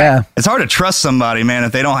 it's hard to trust somebody, man,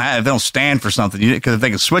 if they don't stand for something, because if they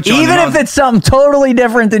can switch on, even if it's something totally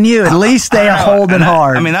different than you, at least they are holding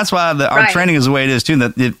hard. I mean, that's why our training is the way it is too.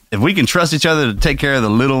 That if we can trust each other to take care of the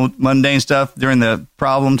little mundane stuff during the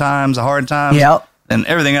problem times, the hard times, then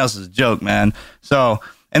everything else is a joke, man. So,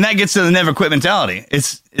 and that gets to the never quit mentality.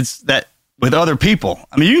 It's that with other people.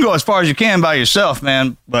 I mean, you can go as far as you can by yourself,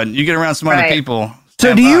 man, but you get around some other people.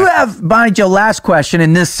 So do you have, Bonnie Joe, last question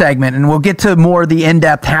in this segment, and we'll get to more of the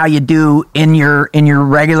in-depth how you do in your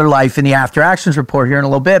regular life in the After Actions report here in a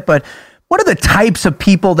little bit, but what are the types of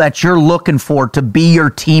people that you're looking for to be your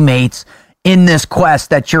teammates in this quest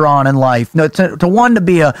that you're on in life? No, to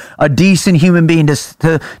be a decent human being,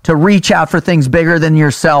 to reach out for things bigger than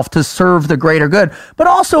yourself, to serve the greater good, but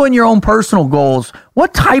also in your own personal goals.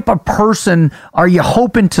 What type of person are you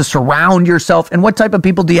hoping to surround yourself, and what type of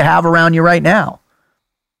people do you have around you right now?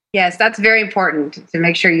 Yes, that's very important, to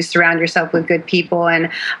make sure you surround yourself with good people. And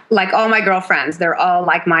like all my girlfriends, they're all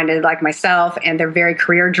like-minded like myself, and they're very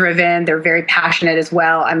career-driven. They're very passionate as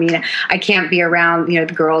well. I mean, I can't be around, the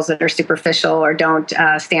girls that are superficial or don't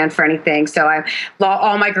stand for anything. So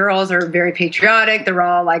all my girls are very patriotic. They're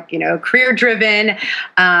all career-driven,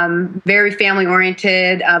 very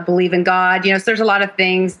family-oriented, believe in God. So there's a lot of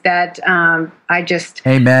things that I just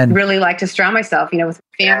really like to surround myself, with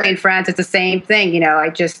family and friends. It's the same thing.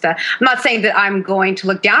 I'm not saying that I'm going to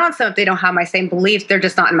look down on some if they don't have my same beliefs. They're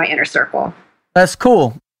just not in my inner circle. That's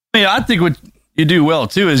cool. Yeah, I think what you do well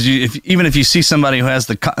too is even if you see somebody who has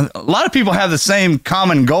a lot of people have the same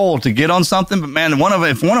common goal to get on something, but man, if one of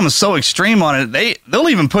them is so extreme on it, they'll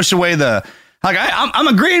even push away I'm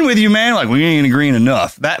agreeing with you, man. Like, we ain't agreeing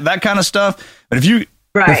enough. That kind of stuff. But if you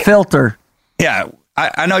the filter,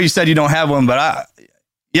 I know you said you don't have one, but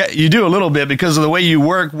you do a little bit because of the way you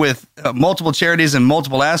work with multiple charities and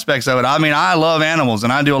multiple aspects of it. I mean, I love animals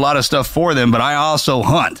and I do a lot of stuff for them, but I also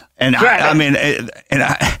hunt. And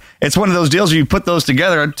it's one of those deals where you put those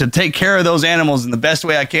together to take care of those animals in the best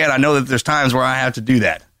way I can. I know that there's times where I have to do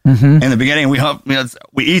that. Mm-hmm. In the beginning, we hunt,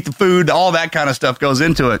 we eat the food, all that kind of stuff goes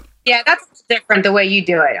into it. Yeah, that's different the way you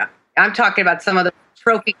do it. I'm talking about some of the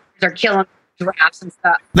trophies are killing giraffes and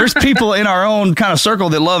stuff. There's people in our own kind of circle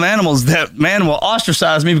that love animals that, man, will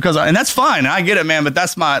ostracize me and that's fine. I get it, man, but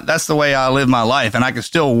that's the way I live my life, and I can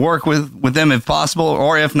still work with them if possible,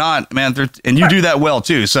 or if not, man, and you do that well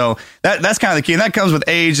too. So that's kind of the key, and that comes with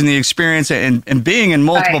age and the experience and being in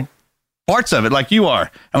multiple parts of it, like you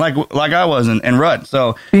are, and like I was and Rut.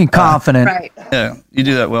 So being confident, yeah, you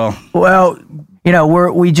do that well. Well,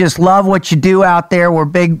 we just love what you do out there. We're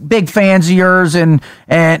big fans of yours, and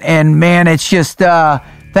man, it's just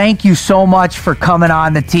thank you so much for coming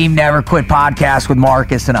on the Team Never Quit podcast with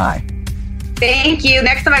Marcus and I. Thank you.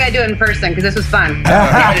 Next time I gotta do it in person because this was fun.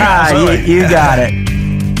 You got it.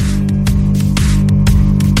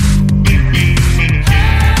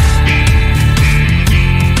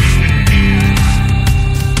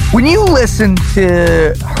 When you listen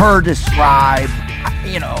to her describe,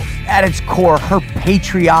 at its core, her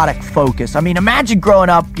patriotic focus. I mean, imagine growing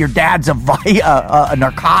up, your dad's a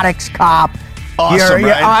narcotics cop. Awesome,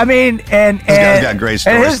 right? I mean, and this guy's got great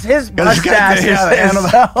stories. His mustache is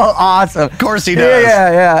so awesome. Of course he does.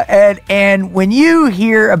 Yeah. And when you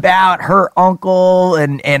hear about her uncle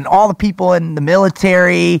and all the people in the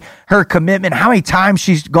military, her commitment, how many times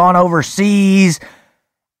she's gone overseas,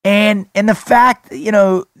 and the fact,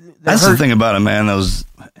 that's the thing about it, man.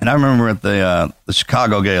 And I remember at the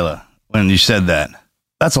Chicago Gala when you said that.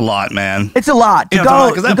 That's a lot, man. It's a lot to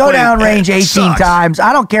go downrange 18 times.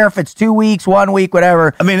 I don't care if it's 2 weeks, 1 week,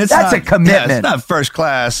 whatever. I mean, that's a commitment. Yeah, it's not first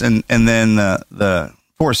class, and then the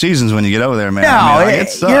Four Seasons when you get over there, man.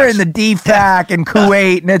 No, you're in the DFAC and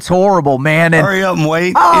Kuwait, and it's horrible, man. And, hurry up and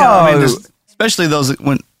wait. Especially those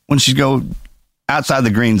when she go outside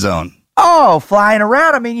the green zone. Oh, flying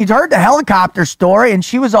around. I mean, you'd heard the helicopter story, and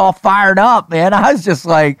she was all fired up, man. I was just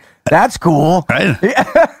like, that's cool. Right?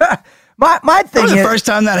 My thing is, the first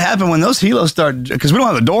time that happened when those helos started, because we don't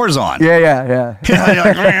have the doors on. Yeah. You're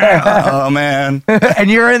like, oh, man.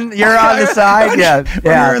 And you're on the side? Yeah.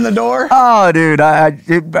 When you're in the door? Oh, dude. I'd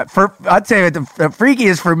say the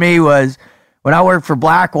freakiest for me was when I worked for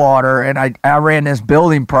Blackwater, and I ran this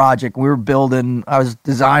building project. I was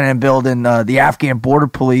designing and building the Afghan border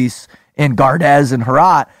police in Gardez and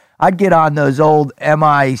Herat. I'd get on those old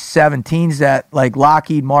Mi-17s that like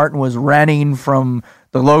Lockheed Martin was renting from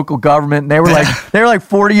local government, and they were like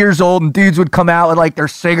 40 years old, and dudes would come out with like their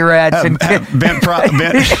cigarettes and bent rotor,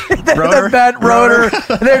 the bent rotor.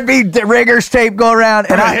 And there'd be riggers tape go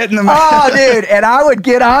around, and hitting them. Dude, and I would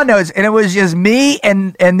get on those, and it was just me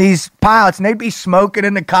and these pilots, and they'd be smoking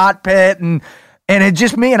in the cockpit, and it's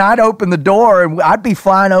just me, and I'd open the door, and I'd be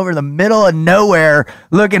flying over the middle of nowhere,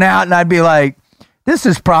 looking out, and I'd be like, this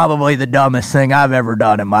is probably the dumbest thing I've ever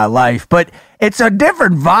done in my life. But it's a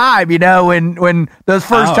different vibe, you know, when those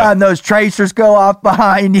first time those tracers go off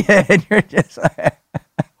behind you, and you're just like...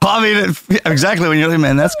 Well, I mean, exactly when you're like,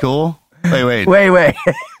 man, that's cool. Wait.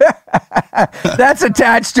 That's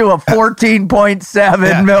attached to a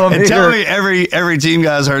 14.7 millimeter. And tell me, every team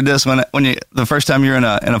guy's heard this when you the first time you're in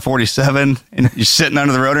a 47 and you're sitting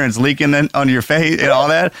under the rotor and it's leaking onto your face and all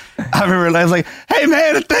that. I remember I was like, "Hey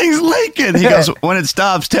man, the thing's leaking." He goes, "When it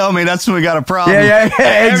stops, tell me. That's when we got a problem." Yeah,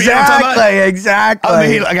 exactly. I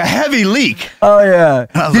mean, like a heavy leak. Oh yeah.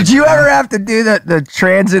 Did you ever have to do the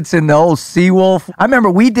transits in the old Seawolf? I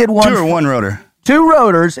remember we did one. 2 or 1 rotor. 2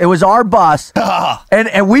 rotors. It was our bus,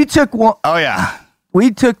 and we took one. Oh yeah, we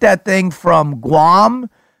took that thing from Guam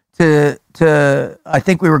to I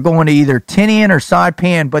think we were going to either Tinian or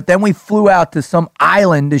Saipan, but then we flew out to some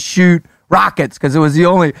island to shoot rockets because it was the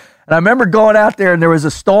only. And I remember going out there, and there was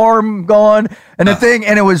a storm going, and the thing,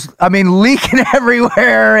 and it was, I mean, leaking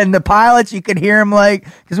everywhere, and the pilots, you could hear them like,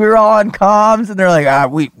 because we were all on comms, and they're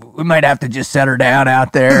like, we might have to just set her down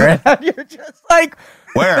out there, and you're just like.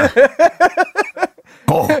 Where?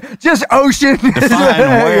 Just ocean. Define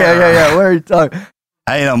where. Yeah. Where are you talking?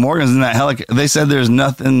 Hey, Morgan's in that helicopter. They said there's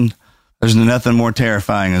nothing more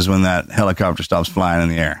terrifying as when that helicopter stops flying in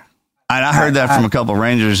the air. And I heard that from a couple of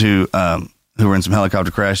Rangers who were in some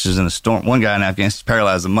helicopter crashes in a storm. One guy in Afghanistan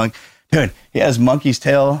paralyzed a monkey. Dude, he has monkey's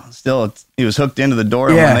tail still. He was hooked into the door.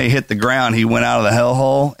 And when they hit the ground, he went out of the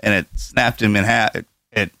hellhole and it snapped him in half.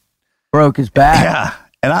 It broke his back. Yeah.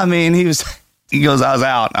 And I mean, he goes, I was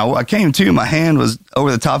out. I came to, my hand was over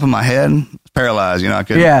the top of my head, paralyzed. You know, I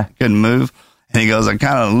couldn't move. And he goes, I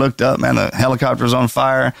kind of looked up, man, the helicopter was on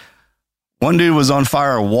fire. One dude was on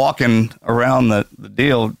fire walking around the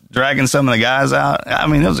deal, dragging some of the guys out. I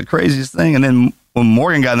mean, it was the craziest thing. And then when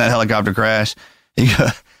Morgan got in that helicopter crash,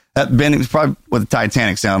 that bending, probably what the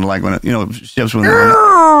Titanic sounded like when, ships when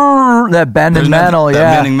that bending metal, that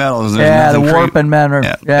bending metal. The warping metal.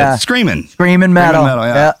 Yeah. Screaming metal.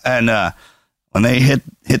 Yeah. And, when they hit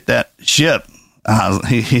that ship,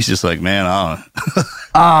 he's just like, man,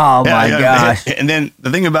 oh my gosh. And then the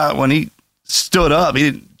thing about when he stood up,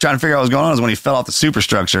 he didn't trying to figure out what was going on, is when he fell off the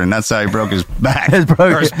superstructure, and that's how he broke his back.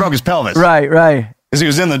 broke his pelvis. Right. Because he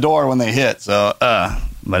was in the door when they hit. So,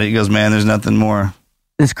 but he goes, man, there's nothing more.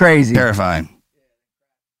 It's crazy. Terrifying.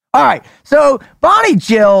 All right, so Bonnie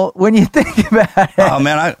Jill, when you think about it, oh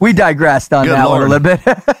man, we digressed on that one a little bit.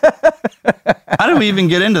 How did we even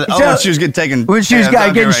get into that? When she was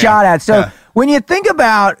getting shot at. So when you think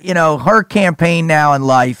about her campaign now in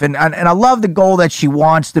life, and I love the goal that she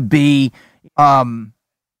wants to be an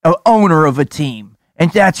owner of a team,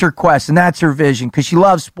 and that's her quest and that's her vision because she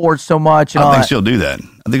loves sports so much. And I think she'll do that.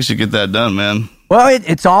 I think she'll get that done, man. Well,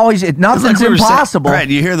 nothing's impossible. Right,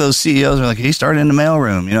 you hear those CEOs are like, he started in the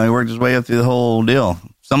mailroom. He worked his way up through the whole deal.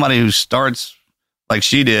 Somebody who starts like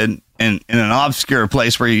she did in an obscure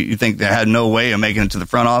place where you think they had no way of making it to the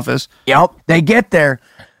front office. Yep, they get there.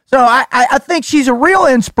 So I think she's a real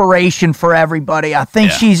inspiration for everybody. I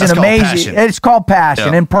think she's an amazing. It's called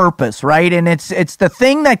passion and purpose, right? And it's the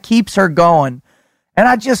thing that keeps her going. And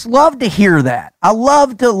I just love to hear that. I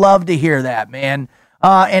love to hear that, man.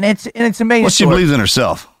 And it's amazing. Well, she believes in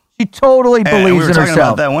herself. She totally believes in herself. We were talking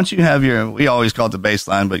about that. Once you have we always call it the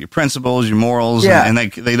baseline, but your principles, your morals, and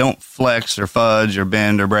they don't flex or fudge or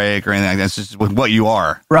bend or break or anything like that. It's just with what you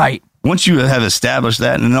are. Right. Once you have established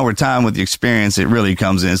that, and then over time with the experience, it really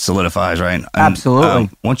comes in, it solidifies, right? And, absolutely.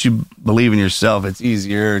 Once you believe in yourself, it's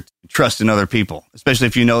easier to trust in other people, especially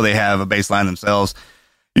if you know they have a baseline themselves.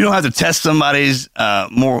 You don't have to test somebody's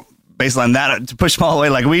more baseline that to push them all the way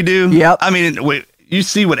like we do. Yep. I mean, you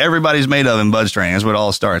see what everybody's made of in Bud's training. That's what it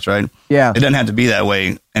all starts, right? Yeah. It doesn't have to be that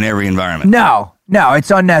way in every environment. No, it's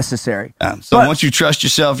unnecessary. Once you trust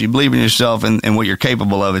yourself, you believe in yourself and what you're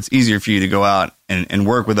capable of, it's easier for you to go out and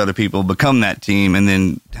work with other people, become that team, and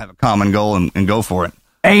then have a common goal and go for it.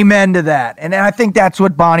 Amen to that. And I think that's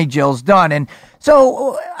what Bonnie Jill's done. And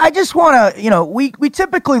so I just want to, we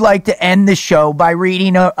typically like to end the show by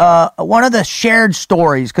reading one of the shared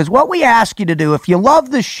stories, because what we ask you to do, if you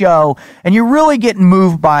love the show and you're really getting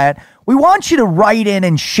moved by it, we want you to write in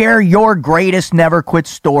and share your greatest never quit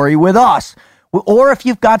story with us. Or if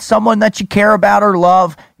you've got someone that you care about or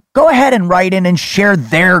love, go ahead and write in and share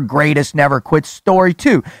their greatest never quit story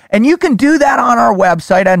too. And you can do that on our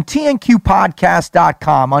website on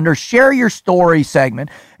tnqpodcast.com under share your story segment.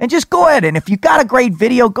 And just go ahead, and if you got a great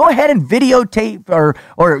video, go ahead and videotape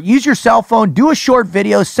or use your cell phone, do a short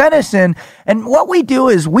video, send us in. And what we do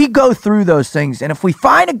is we go through those things. And if we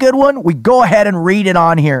find a good one, we go ahead and read it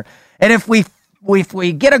on here. And if we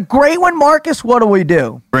get a great one, Marcus, what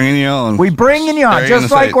do? Bringing you on. We bringing you on,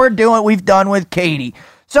 just like we've done with Katie.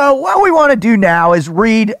 So what we want to do now is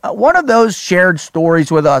read one of those shared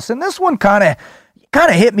stories with us. And this one kind of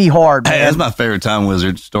hit me hard, man. Hey, that's my favorite time,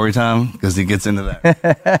 Wizard. Story time, because he gets into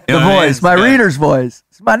that. The voice, my reader's voice.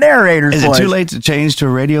 It's my narrator's voice. Is it too late to change to a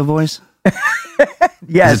radio voice?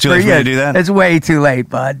 Yes. Is it too late for you to do that? It's way too late,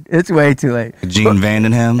 bud. It's way too late. Gene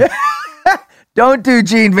Vandenham? Don't do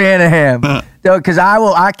Gene Vandenham. Because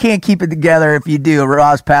I can't keep it together if you do a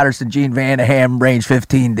Ross Patterson, Gene Vandenham range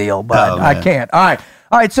 15 deal, but I can't. All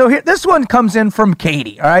right, so here, this one comes in from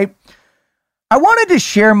Katie, all right? I wanted to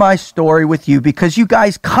share my story with you because you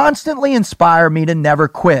guys constantly inspire me to never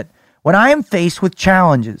quit when I am faced with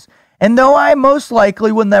challenges. And though I most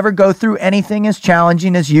likely will never go through anything as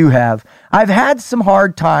challenging as you have, I've had some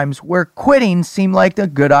hard times where quitting seemed like a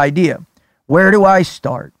good idea. Where do I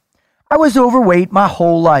start? I was overweight my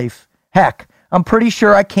whole life. Heck, I'm pretty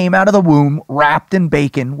sure I came out of the womb wrapped in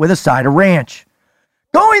bacon with a side of ranch.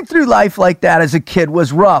 Going through life like that as a kid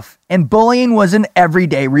was rough, and bullying was an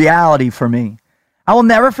everyday reality for me. I will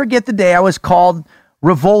never forget the day I was called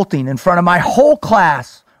revolting in front of my whole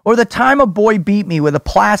class, or the time a boy beat me with a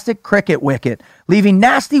plastic cricket wicket, leaving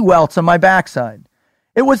nasty welts on my backside.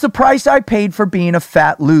 It was the price I paid for being a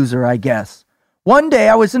fat loser, I guess. One day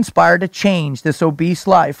I was inspired to change this obese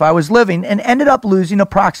life I was living and ended up losing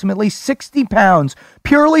approximately 60 pounds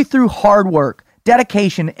purely through hard work,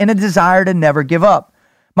 dedication, and a desire to never give up.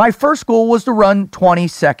 My first goal was to run 20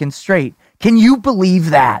 seconds straight. Can you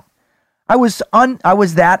believe that? I was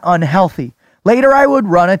that unhealthy. Later, I would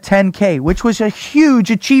run a 10K, which was a huge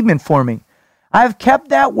achievement for me. I have kept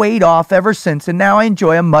that weight off ever since, and now I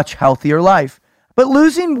enjoy a much healthier life. But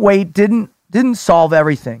losing weight didn't solve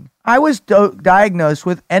everything. I was diagnosed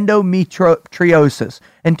with endometriosis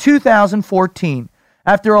in 2014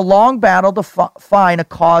 after a long battle to find a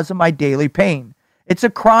cause of my daily pain. It's a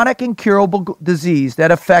chronic incurable disease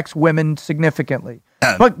that affects women significantly.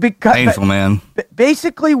 Painful, man.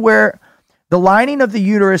 Basically, where the lining of the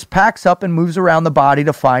uterus packs up and moves around the body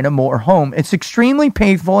to find a more home. It's extremely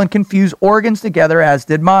painful and can fuse organs together, as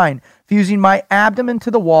did mine, fusing my abdomen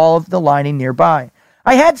to the wall of the lining nearby.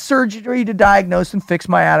 I had surgery to diagnose and fix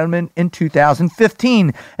my abdomen in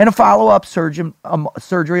 2015 and a follow-up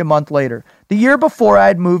surgery a month later. The year before, I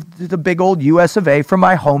had moved to the big old US of A from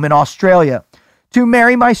my home in Australia to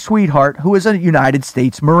marry my sweetheart, who is a United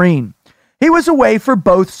States Marine. He was away for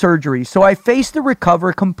both surgeries, so I faced the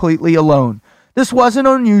recovery completely alone. This wasn't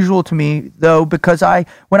unusual to me, though, because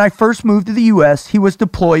when I first moved to the U.S., he was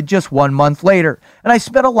deployed just 1 month later, and I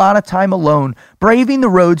spent a lot of time alone, braving the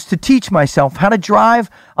roads to teach myself how to drive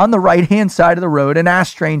on the right-hand side of the road and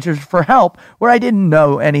ask strangers for help where I didn't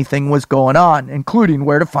know anything was going on, including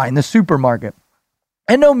where to find the supermarket.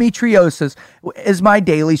 Endometriosis is my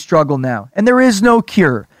daily struggle now, and there is no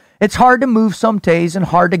cure. It's hard to move some days and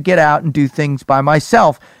hard to get out and do things by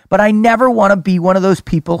myself, but I never want to be one of those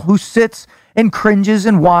people who sits and cringes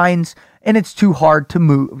and whines, and it's too hard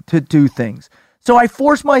to do things. So I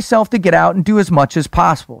force myself to get out and do as much as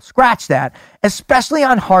possible. Scratch that. Especially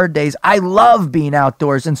on hard days, I love being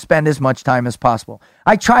outdoors and spend as much time as possible.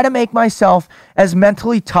 I try to make myself as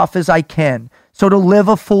mentally tough as I can, so to live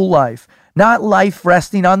a full life. Not life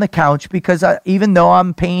resting on the couch, because even though I'm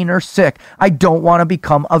in pain or sick, I don't want to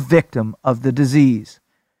become a victim of the disease.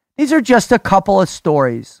 These are just a couple of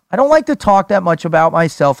stories. I don't like to talk that much about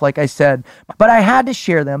myself, like I said, but I had to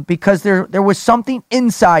share them because there was something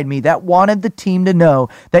inside me that wanted the team to know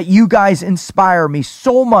that you guys inspire me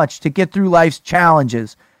so much to get through life's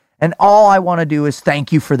challenges. And all I want to do is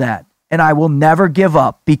thank you for that. And I will never give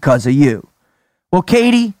up because of you. Well,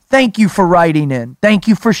 Katie, thank you for writing in. Thank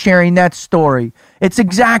you for sharing that story. It's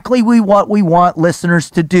exactly what we want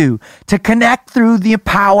listeners to do, to connect through the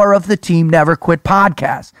power of the Team Never Quit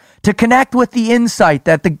podcast, to connect with the insight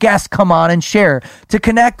that the guests come on and share, to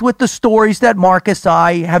connect with the stories that Marcus and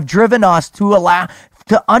I have driven us to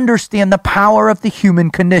understand the power of the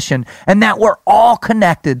human condition, and that we're all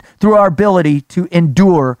connected through our ability to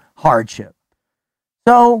endure hardship.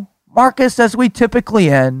 So, Marcus, as we typically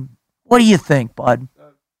end, what do you think, bud?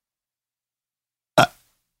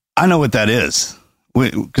 I know what that is.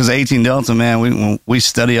 Because 18 Delta, man, we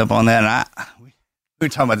study up on that. And we were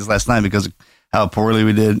talking about this last night because of how poorly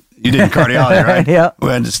we did. You did cardiology, right? Yeah. We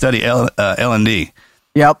had to study L&D.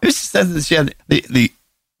 Yep. It says that she had the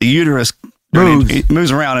uterus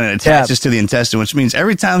moves around and it attaches to the intestine, which means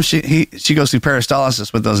every time she goes through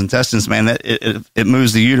peristalsis with those intestines, man, that it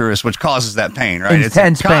moves the uterus, which causes that pain, right?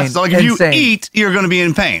 Intense pain. So like if you eat, you're going to be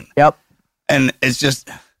in pain. Yep. And it's just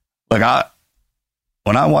like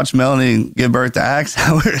when I watched Melanie give birth to Axe,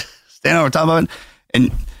 I was standing over top of it,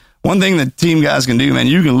 and one thing that team guys can do, man,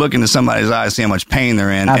 you can look into somebody's eyes, see how much pain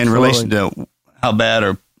they're in relation to how bad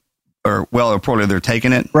or well or poorly they're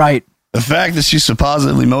taking it. Right. The fact that she's so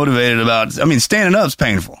positively motivated about, standing up's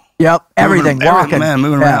painful. Yep. Everything. Walking.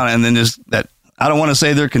 Moving around. And then just that, I don't want to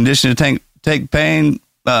say they're conditioned to take pain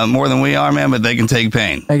more than we are, man, but they can take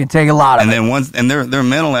pain. They can take a lot of it. And then their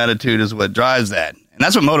mental attitude is what drives that. And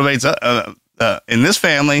that's what motivates, in this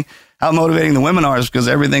family, how motivating the women are is because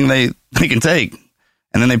everything they can take.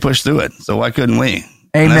 And then they push through it. So why couldn't we? Amen.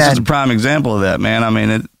 And that's just a prime example of that,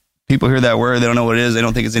 man. People hear that word, they don't know what it is. They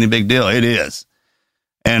don't think it's any big deal. It is.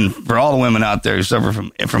 And for all the women out there who suffer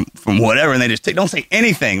from whatever, and they just don't say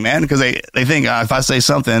anything, man, because they think if I say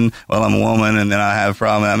something, well, I'm a woman, and then I have a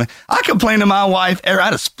problem. I complained to my wife. I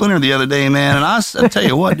had a splinter the other day, man, and I tell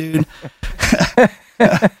you what, dude.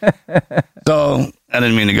 So I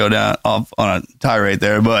didn't mean to go down off on a tirade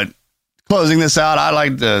there, but closing this out, I'd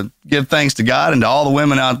like to give thanks to God and to all the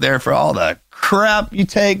women out there for all the crap you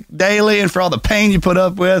take daily and for all the pain you put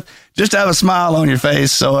up with, just to have a smile on your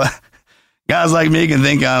face. So guys like me can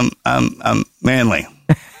think I'm manly.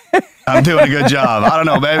 I'm doing a good job. I don't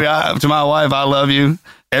know, baby. To my wife, I love you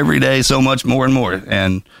every day so much more and more.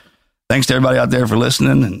 And thanks to everybody out there for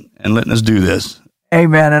listening and letting us do this.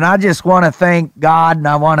 Amen. And I just want to thank God, and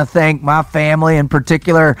I want to thank my family, in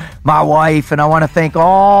particular my wife, and I want to thank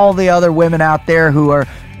all the other women out there who are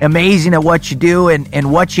amazing at what you do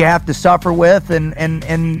and what you have to suffer with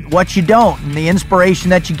and what you don't, and the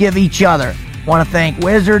inspiration that you give each other. I want to thank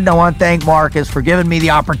Wizard, and I want to thank Marcus for giving me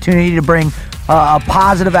the opportunity to bring a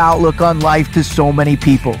positive outlook on life to so many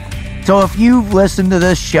people. So if you've listened to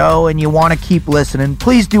this show and you want to keep listening,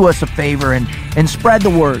 please do us a favor and spread the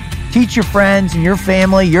word. Teach your friends and your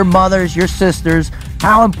family, your mothers, your sisters,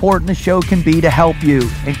 how important the show can be to help you.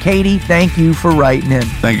 And Katie, thank you for writing in.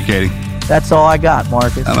 Thank you, Katie. That's all I got,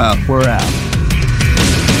 Marcus. I'm out. We're out.